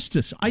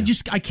injustice. Yeah.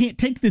 I can't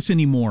take this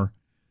anymore.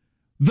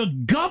 The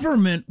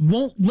government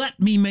won't let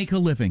me make a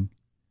living.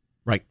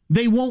 Right.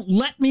 They won't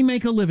let me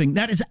make a living.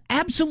 That is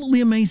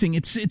absolutely amazing.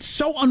 It's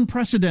so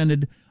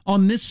unprecedented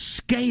on this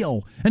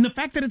scale. And the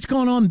fact that it's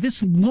gone on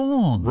this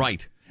long.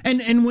 Right.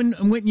 And when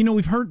you know,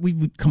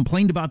 we've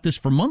complained about this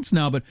for months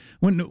now, but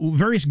when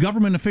various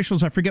government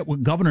officials, I forget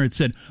what governor had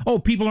said, oh,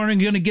 people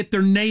aren't going to get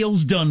their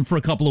nails done for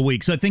a couple of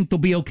weeks. I think they'll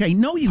be okay.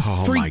 No, you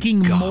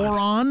freaking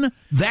moron.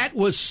 That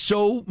was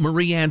so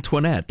Marie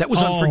Antoinette. That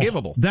was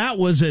unforgivable. That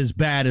was as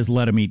bad as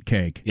let them eat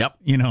cake. Yep.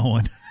 You know,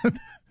 and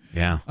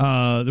yeah.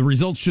 The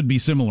results should be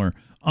similar.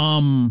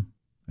 I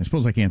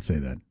suppose I can't say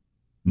that.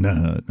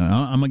 No,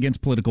 I'm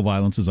against political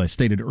violence, as I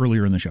stated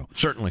earlier in the show.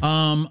 Certainly.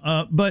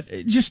 But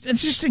it's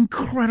just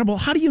incredible.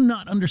 How do you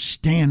not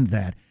understand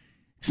that?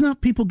 It's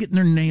not people getting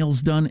their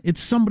nails done.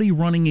 It's somebody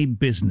running a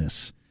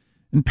business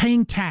and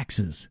paying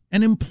taxes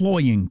and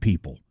employing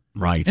people.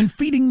 Right. And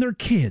feeding their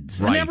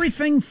kids. Right. And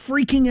everything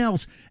freaking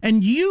else.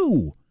 And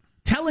you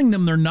telling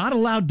them they're not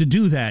allowed to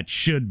do that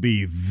should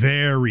be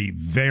very,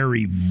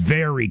 very,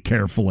 very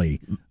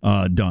carefully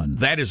done.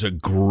 That is a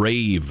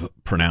grave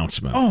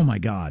pronouncement. Oh my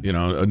God!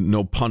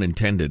 No pun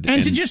intended.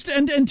 And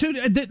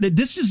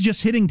this is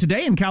just hitting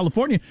today in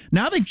California.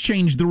 Now they've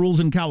changed the rules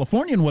in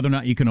California on whether or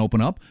not you can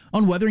open up,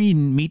 on whether you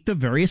meet the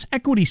various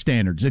equity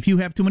standards. If you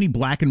have too many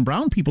black and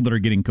brown people that are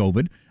getting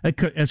COVID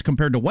as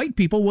compared to white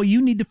people, well,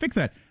 you need to fix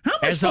that. How am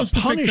I supposed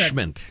to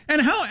punishment?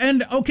 Fix that?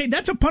 And okay,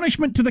 that's a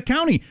punishment to the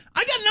county.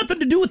 I got nothing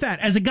to do with that.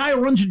 As a guy who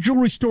runs a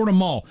jewelry store in a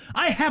mall,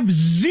 I have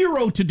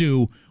zero to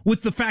do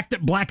with the fact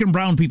that black and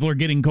brown people are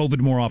getting COVID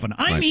more often.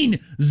 I mean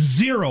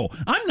zero.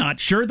 I'm not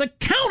sure the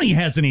county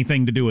has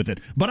anything to do with it,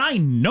 but I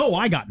know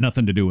I got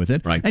nothing to do with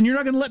it. Right. And you're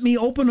not going to let me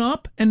open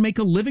up and make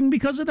a living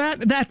because of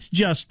that? That's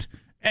just...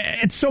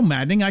 It's so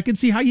maddening, I can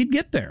see how you'd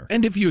get there.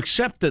 And if you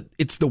accept that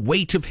it's the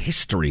weight of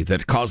history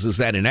that causes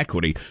that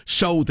inequity,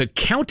 so the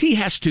county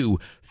has to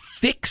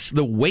fix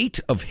the weight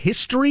of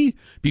history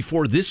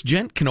before this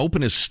gent can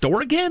open his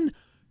store again?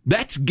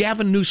 That's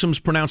Gavin Newsom's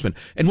pronouncement.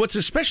 And what's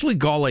especially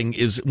galling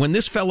is when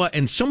this fella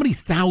and so many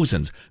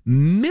thousands,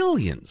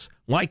 millions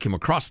like him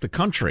across the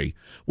country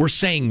were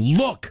saying,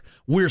 look,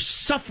 we're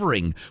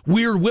suffering.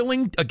 We're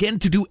willing, again,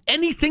 to do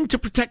anything to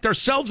protect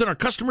ourselves and our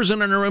customers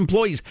and our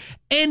employees.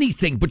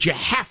 Anything, but you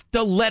have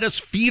to let us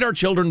feed our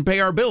children,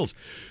 pay our bills.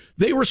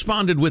 They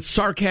responded with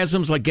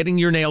sarcasms like getting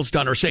your nails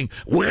done or saying,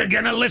 we're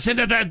going to listen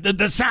to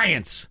the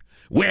science.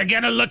 We're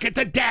going to look at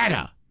the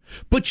data.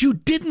 But you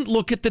didn't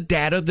look at the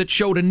data that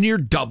showed a near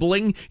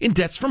doubling in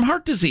deaths from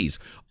heart disease,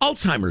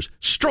 Alzheimer's,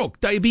 stroke,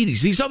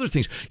 diabetes, these other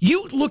things.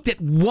 You looked at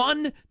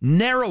one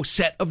narrow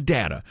set of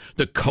data,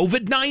 the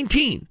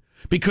COVID-19,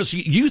 because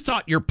you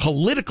thought your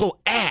political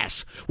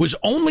ass was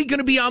only going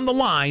to be on the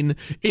line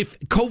if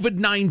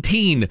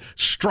COVID-19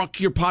 struck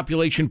your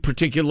population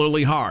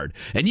particularly hard.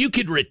 And you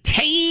could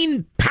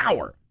retain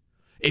power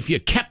if you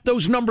kept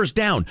those numbers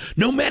down,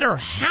 no matter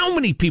how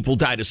many people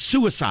died of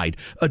suicide,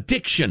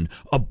 addiction,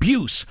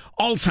 abuse,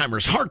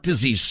 Alzheimer's, heart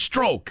disease,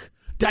 stroke,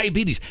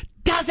 diabetes.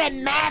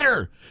 Doesn't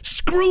matter.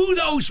 Screw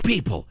those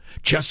people.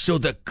 Just so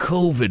the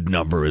COVID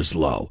number is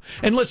low.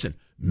 And listen,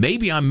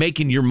 maybe I'm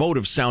making your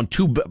motive sound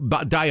too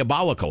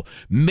diabolical.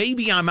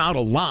 Maybe I'm out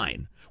of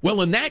line.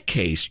 Well, in that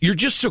case, you're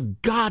just so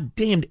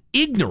goddamn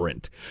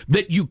ignorant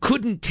that you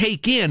couldn't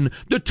take in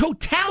the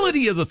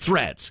totality of the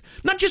threats.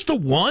 Not just the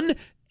one,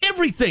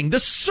 everything, the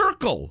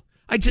circle.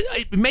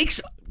 It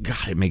makes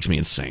me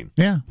insane.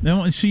 Yeah.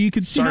 No, so you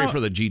could see. Sorry for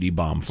the GD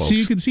bomb, folks. So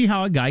you could see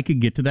how a guy could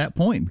get to that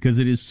point because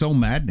it is so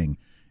maddening.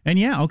 And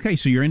yeah, okay,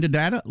 so you're into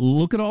data.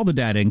 Look at all the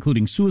data,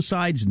 including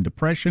suicides and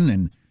depression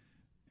and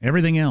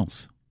everything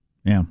else.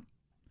 Yeah.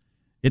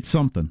 It's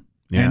something.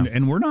 Yeah.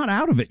 And we're not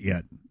out of it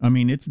yet. I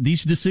mean,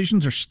 these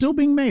decisions are still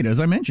being made. As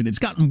I mentioned, it's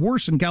gotten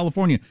worse in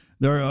California.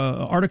 There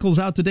are articles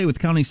out today with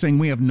counties saying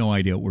we have no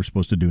idea what we're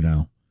supposed to do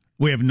now.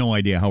 We have no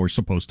idea how we're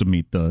supposed to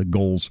meet the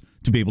goals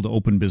to be able to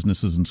open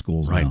businesses and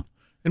schools now.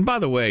 And by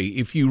the way,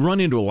 if you run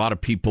into a lot of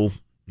people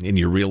in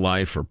your real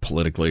life or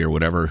politically or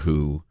whatever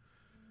who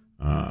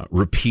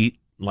repeat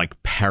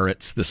like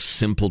parrots, the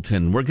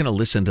simpleton, we're going to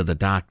listen to the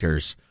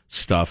doctors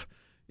stuff,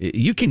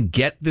 you can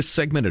get this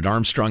segment at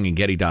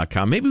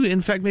ArmstrongandGetty.com.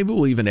 Maybe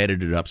we'll even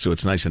edit it up so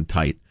it's nice and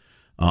tight.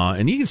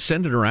 And you can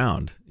send it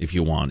around if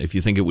you want, if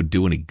you think it would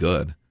do any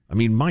good. I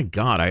mean, my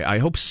God, I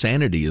hope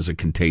sanity is a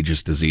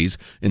contagious disease,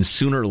 and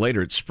sooner or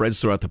later it spreads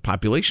throughout the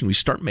population. We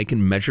start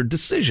making measured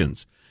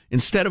decisions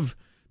instead of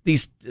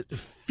these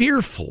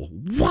fearful,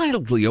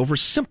 wildly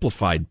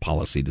oversimplified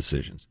policy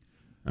decisions.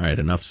 All right,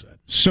 enough said.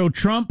 So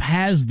Trump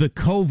has the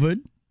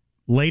COVID.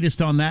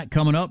 Latest on that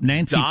coming up.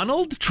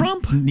 Donald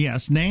Trump?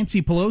 Yes,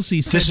 Nancy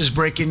Pelosi said... This is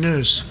breaking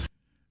news.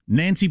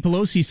 Nancy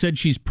Pelosi said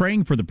she's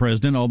praying for the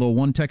president, although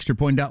one texter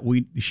pointed out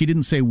she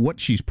didn't say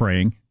what she's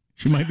praying.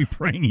 She might be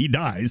praying he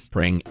dies.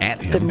 Praying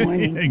at him. Good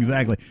morning.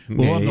 Exactly.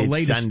 We'll have the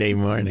latest. Sunday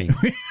morning.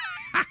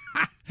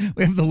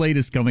 We have the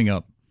latest coming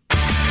up.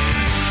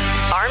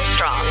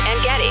 Armstrong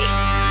and Getty.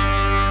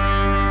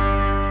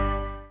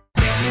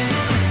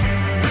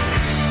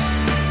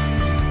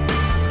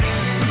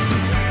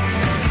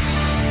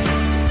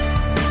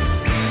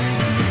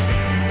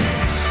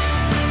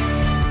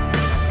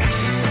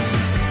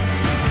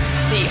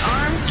 The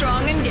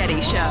Armstrong and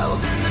Getty Show.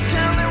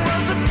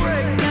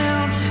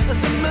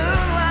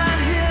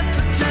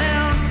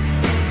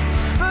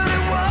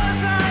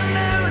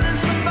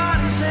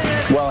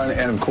 Well,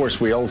 and of course,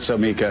 we also,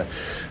 Mika,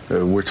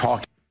 we're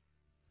talking.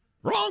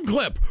 Wrong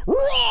clip.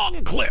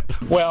 Wrong clip.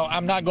 Well,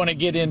 I'm not going to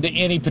get into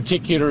any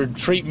particular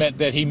treatment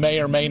that he may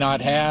or may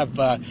not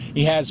have.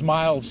 He has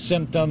mild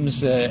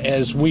symptoms.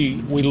 As we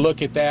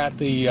look at that,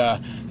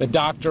 the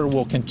doctor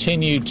will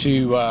continue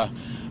to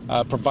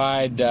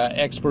provide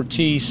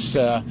expertise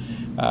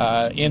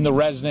in the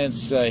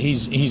residence.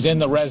 He's in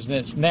the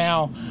residence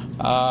now,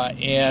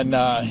 and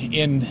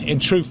in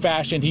true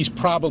fashion, he's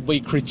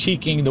probably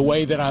critiquing the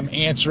way that I'm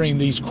answering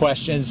these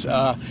questions.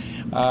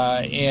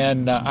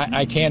 And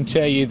I can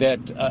tell you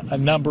that a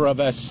number of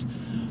us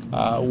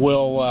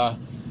will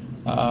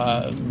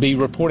be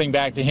reporting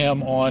back to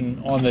him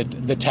on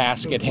the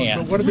task at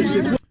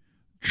hand.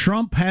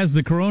 Trump has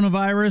the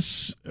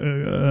coronavirus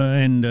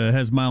and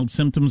has mild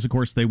symptoms. Of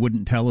course, they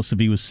wouldn't tell us if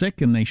he was sick,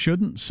 and they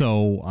shouldn't.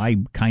 So I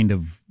kind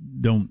of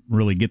don't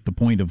really get the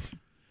point of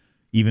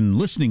even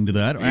listening to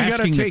that. You got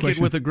to take it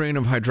with a grain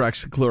of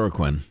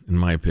hydroxychloroquine, in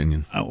my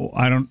opinion.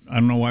 I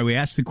don't know why we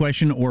asked the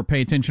question or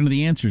pay attention to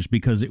the answers,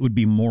 because it would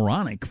be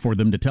moronic for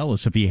them to tell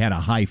us if he had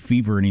a high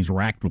fever and he's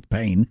racked with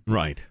pain.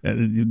 Right.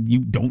 You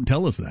don't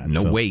tell us that.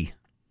 No way.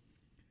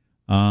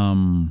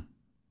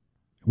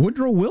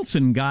 Woodrow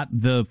Wilson got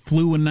the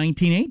flu in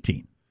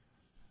 1918.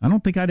 I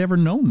don't think I'd ever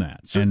known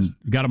that. And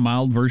got a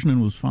mild version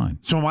and was fine.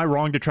 So am I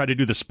wrong to try to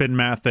do the spin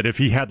math that if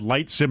he had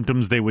light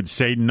symptoms, they would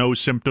say no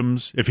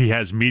symptoms? If he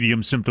has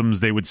medium symptoms,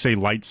 they would say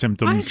light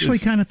symptoms? I actually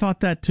kind of thought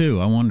that, too.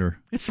 I wonder.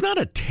 It's not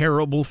a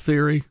terrible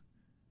theory.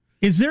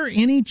 Is there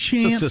any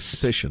chance... It's a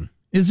suspicion.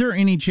 Is there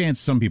any chance,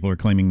 some people are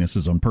claiming this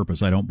is on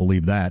purpose, I don't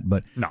believe that,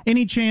 but no.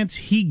 Any chance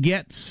he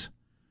gets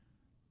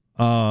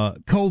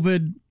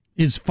COVID,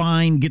 is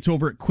fine, gets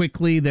over it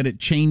quickly, that it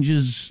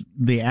changes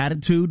the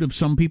attitude of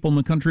some people in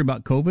the country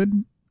about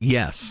COVID?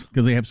 Yes.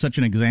 Because they have such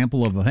an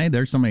example of, hey,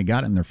 there's somebody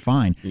got it and they're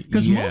fine.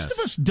 Because most of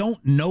us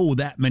don't know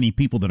that many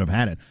people that have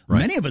had it. Right.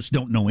 Many of us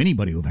don't know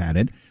anybody who've had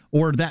it,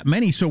 or that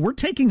many. So we're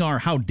taking our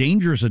how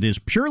dangerous it is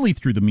purely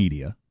through the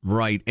media.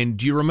 Right. And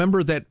do you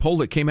remember that poll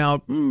that came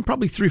out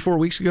probably 3-4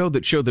 weeks ago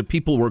that showed that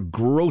people were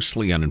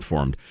grossly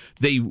uninformed?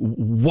 They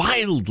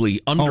wildly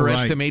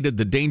underestimated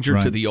the danger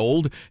to the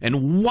old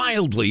and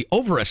wildly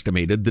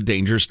overestimated the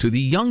dangers to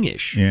the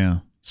youngish. Yeah.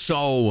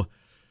 So,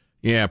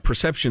 yeah,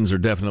 perceptions are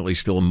definitely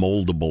still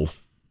moldable.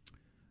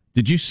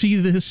 Did you see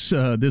this?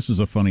 This was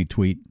a funny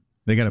tweet.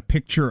 They got a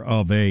picture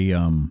of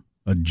a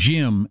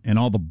gym, and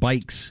all the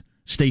bikes,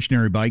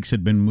 stationary bikes,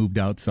 had been moved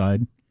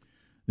outside.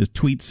 This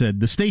tweet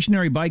said, "The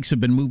stationary bikes have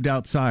been moved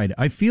outside.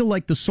 I feel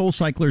like the Soul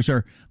Cyclers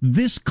are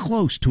this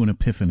close to an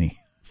epiphany."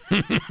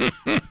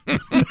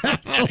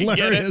 That's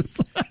hilarious.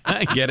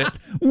 I get it.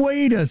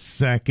 Wait a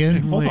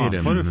second. Wait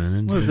a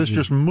minute. What if this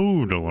just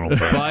moved a little bit?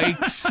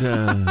 Bikes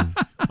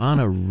on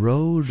a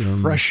road.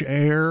 Fresh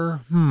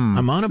air.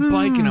 I'm on a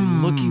bike and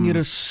I'm looking at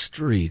a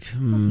street.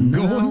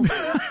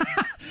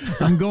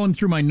 I'm going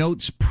through my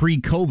notes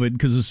pre-COVID,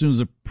 because as soon as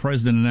the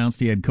president announced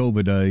he had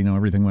COVID,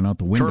 everything went out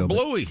the window.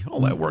 Bluey,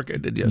 all that work I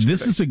did yesterday.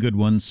 This is a good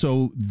one.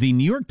 So the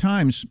New York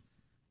Times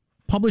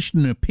published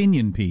an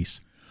opinion piece.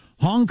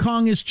 Hong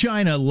Kong is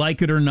China,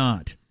 like it or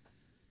not.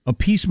 A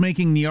piece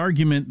making the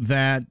argument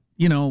that,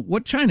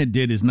 what China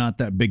did is not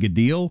that big a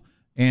deal,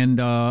 and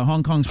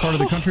Hong Kong's part of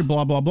the country,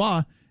 blah, blah,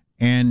 blah.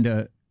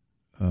 And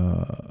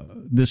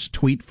this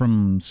tweet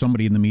from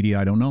somebody in the media,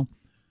 I don't know.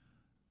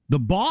 The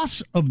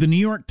boss of the New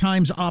York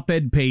Times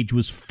op-ed page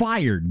was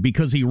fired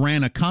because he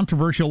ran a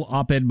controversial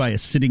op-ed by a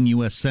sitting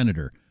U.S.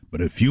 senator.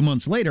 But a few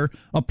months later,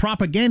 a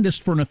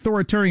propagandist for an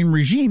authoritarian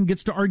regime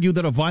gets to argue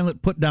that a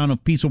violent put-down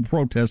of peaceful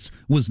protests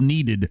was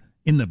needed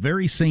in the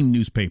very same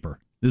newspaper.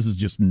 This is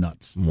just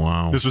nuts.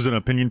 Wow. This was an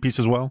opinion piece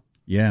as well?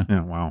 Yeah.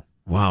 Yeah, wow.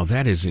 Wow,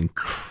 that is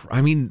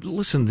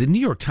listen, the New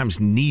York Times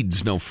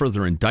needs no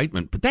further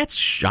indictment, but that's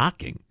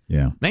shocking.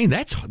 Yeah. Man,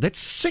 that's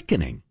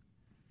sickening.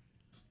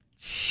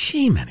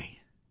 Shemini.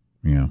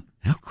 Yeah.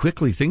 How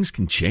quickly things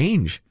can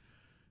change.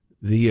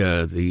 The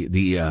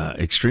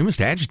extremist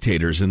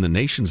agitators in the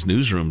nation's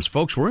newsrooms,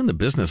 folks, we're in the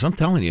business. I'm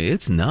telling you,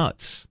 it's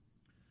nuts.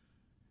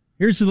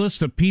 Here's a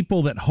list of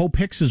people that Hope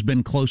Hicks has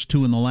been close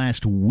to in the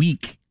last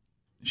week.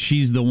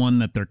 She's the one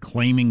that they're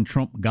claiming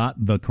Trump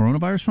got the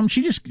coronavirus from.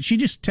 She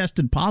just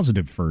tested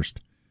positive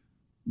first.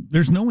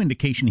 There's no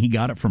indication he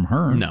got it from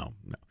her. No.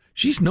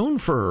 She's known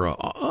for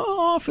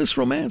office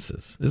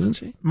romances, isn't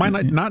she?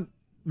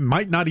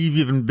 Might not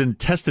even been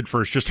tested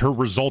first. Just her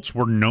results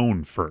were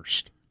known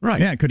first.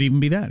 Right. Yeah, it could even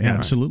be that. Yeah,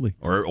 absolutely.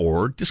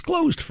 Or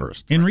disclosed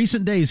first. In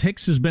recent days,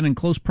 Hicks has been in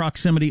close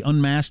proximity,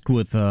 unmasked,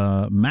 with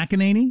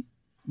McEnany,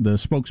 the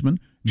spokesman,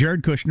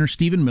 Jared Kushner,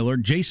 Stephen Miller,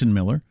 Jason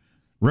Miller,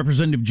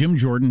 Representative Jim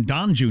Jordan,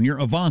 Don Jr.,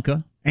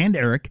 Ivanka, and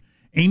Eric,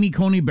 Amy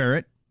Coney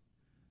Barrett,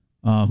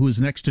 who was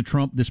next to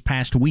Trump this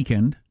past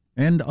weekend,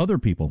 and other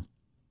people.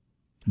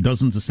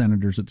 Dozens of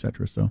senators,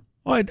 etc. So.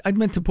 Well, I'd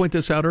meant to point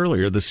this out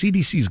earlier. The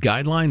CDC's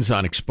guidelines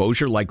on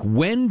exposure, like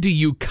when do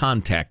you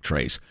contact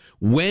trace?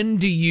 When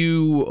do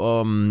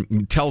you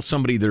tell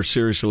somebody they're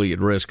seriously at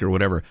risk or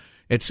whatever?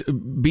 It's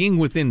being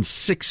within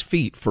 6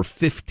 feet for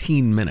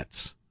 15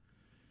 minutes.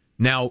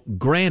 Now,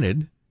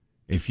 granted,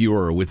 if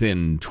you're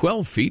within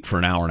 12 feet for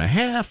an hour and a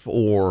half,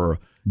 or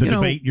the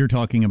debate you're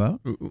talking about,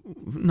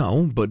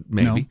 no, but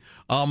maybe,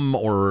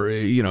 or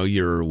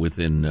you're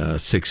within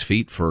 6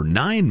 feet for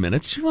 9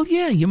 minutes. Well,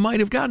 yeah, you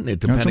might have gotten it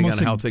depending on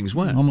how things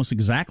went. Almost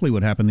exactly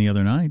what happened the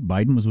other night.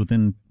 Biden was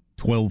within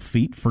 12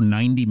 feet for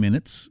 90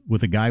 minutes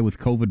with a guy with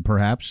COVID,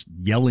 perhaps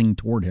yelling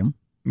toward him.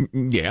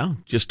 Yeah,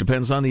 just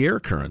depends on the air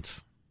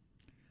currents.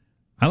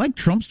 I like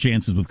Trump's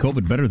chances with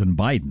COVID better than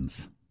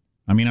Biden's.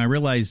 I mean, I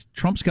realize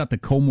Trump's got the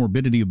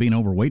comorbidity of being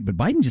overweight, but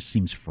Biden just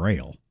seems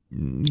frail.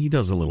 He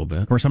does a little bit.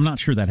 Of course, I'm not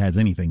sure that has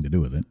anything to do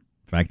with it. In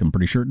fact, I'm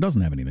pretty sure it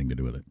doesn't have anything to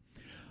do with it.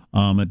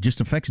 It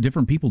just affects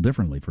different people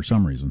differently for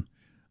some reason.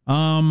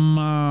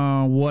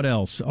 What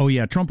else? Oh,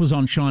 yeah, Trump was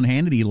on Sean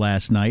Hannity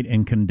last night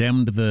and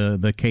condemned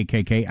the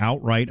KKK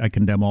outright. I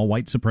condemn all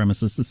white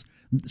supremacists.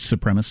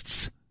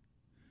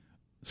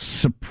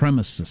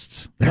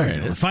 There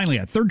it is. Finally,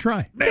 a third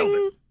try.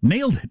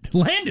 Nailed it.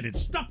 Landed it.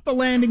 Stuck the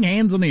landing,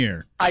 hands in the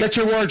air. Get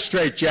your words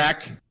straight,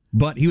 Jack.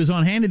 But he was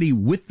on Hannity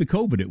with the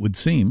COVID, it would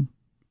seem.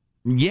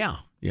 Yeah.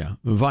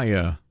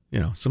 Via,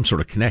 some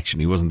sort of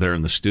connection. He wasn't there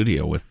in the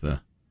studio with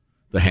the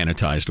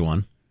Hannitized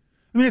one.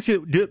 Let me ask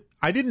you,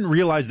 I didn't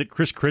realize that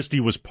Chris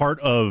Christie was part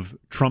of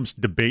Trump's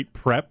debate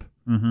prep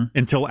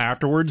until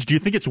afterwards. Do you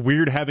think it's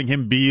weird having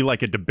him be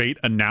like a debate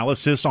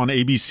analysis on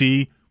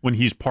ABC when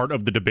he's part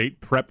of the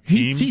debate prep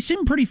team? He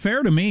seemed pretty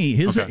fair to me.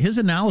 His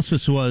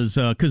analysis was,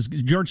 because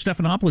George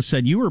Stephanopoulos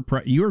said you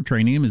were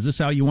training him. Is this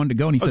how you wanted to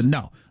go? And he said,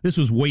 no, this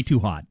was way too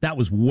hot. That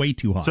was way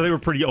too hot. So they were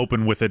pretty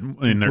open with it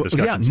in their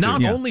discussions.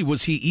 Not only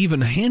was he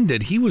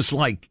even-handed, he was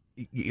like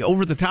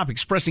over the top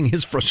expressing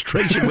his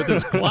frustration with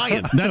his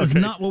client. That is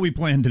not what we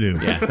planned to do.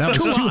 Yeah. That was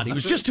too hot. He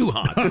was just too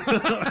hot.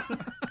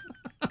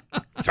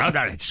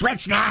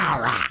 Switch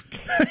now, Rock.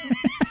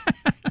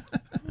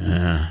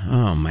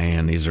 Oh,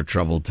 man, these are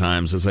troubled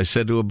times. As I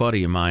said to a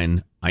buddy of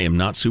mine, I am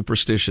not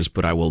superstitious,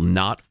 but I will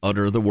not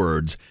utter the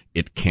words,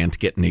 it can't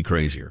get any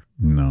crazier.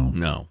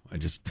 No.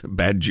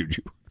 Bad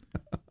juju.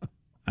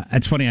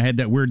 It's funny, I had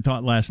that weird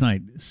thought last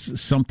night.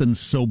 Something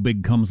so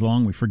big comes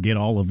along, we forget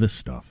all of this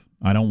stuff.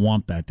 I don't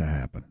want that to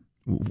happen.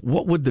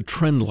 What would the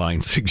trend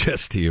line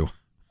suggest to you?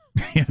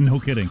 Yeah, no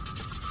kidding.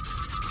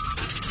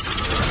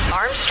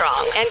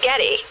 Armstrong and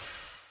Getty.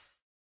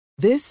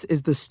 This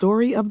is the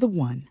story of the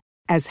one.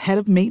 As head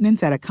of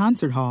maintenance at a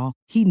concert hall,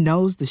 he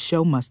knows the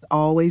show must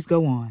always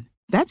go on.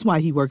 That's why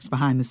he works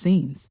behind the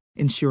scenes,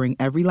 ensuring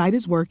every light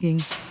is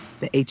working,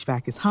 the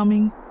HVAC is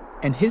humming,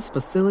 and his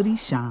facility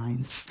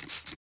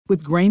shines.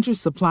 With Grainger's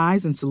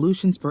supplies and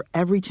solutions for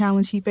every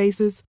challenge he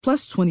faces,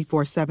 plus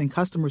 24/7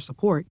 customer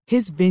support,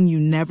 his venue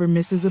never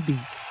misses a beat.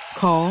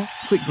 Call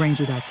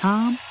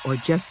quickgrainger.com or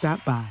just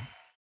stop by.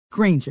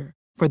 Grainger,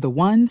 for the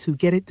ones who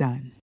get it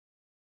done.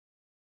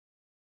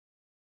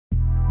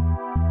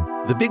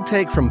 The Big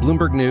Take from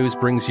Bloomberg News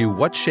brings you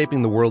what's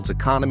shaping the world's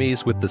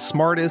economies with the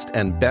smartest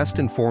and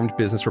best-informed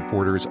business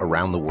reporters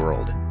around the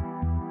world.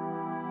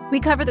 We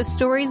cover the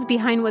stories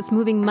behind what's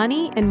moving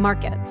money and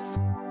markets,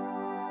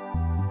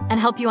 and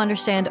help you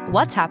understand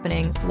what's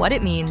happening, what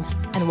it means,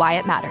 and why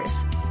it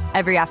matters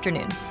every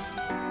afternoon.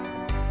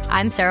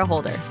 I'm Sarah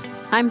Holder.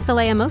 I'm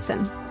Saleha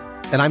Mohsin.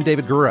 And I'm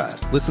David Gura.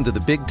 Listen to The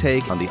Big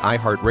Take on the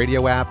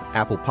iHeartRadio app,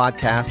 Apple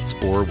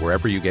Podcasts, or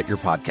wherever you get your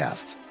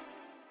podcasts.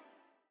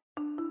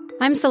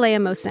 I'm Saleha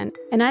Mohsin,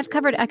 and I've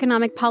covered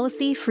economic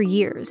policy for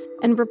years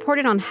and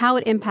reported on how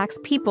it impacts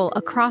people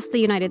across the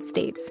United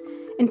States.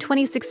 In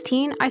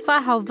 2016, I saw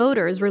how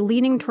voters were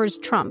leaning towards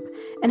Trump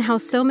and how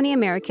so many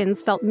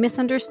Americans felt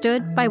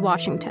misunderstood by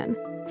Washington.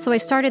 So I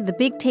started The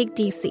Big Take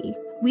DC.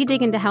 We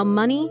dig into how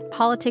money,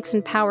 politics,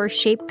 and power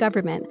shape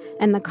government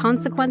and the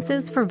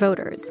consequences for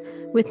voters.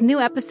 With new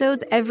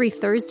episodes every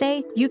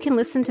Thursday, you can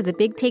listen to The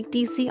Big Take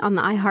DC on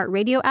the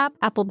iHeartRadio app,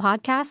 Apple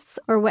Podcasts,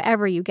 or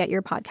wherever you get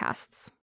your podcasts.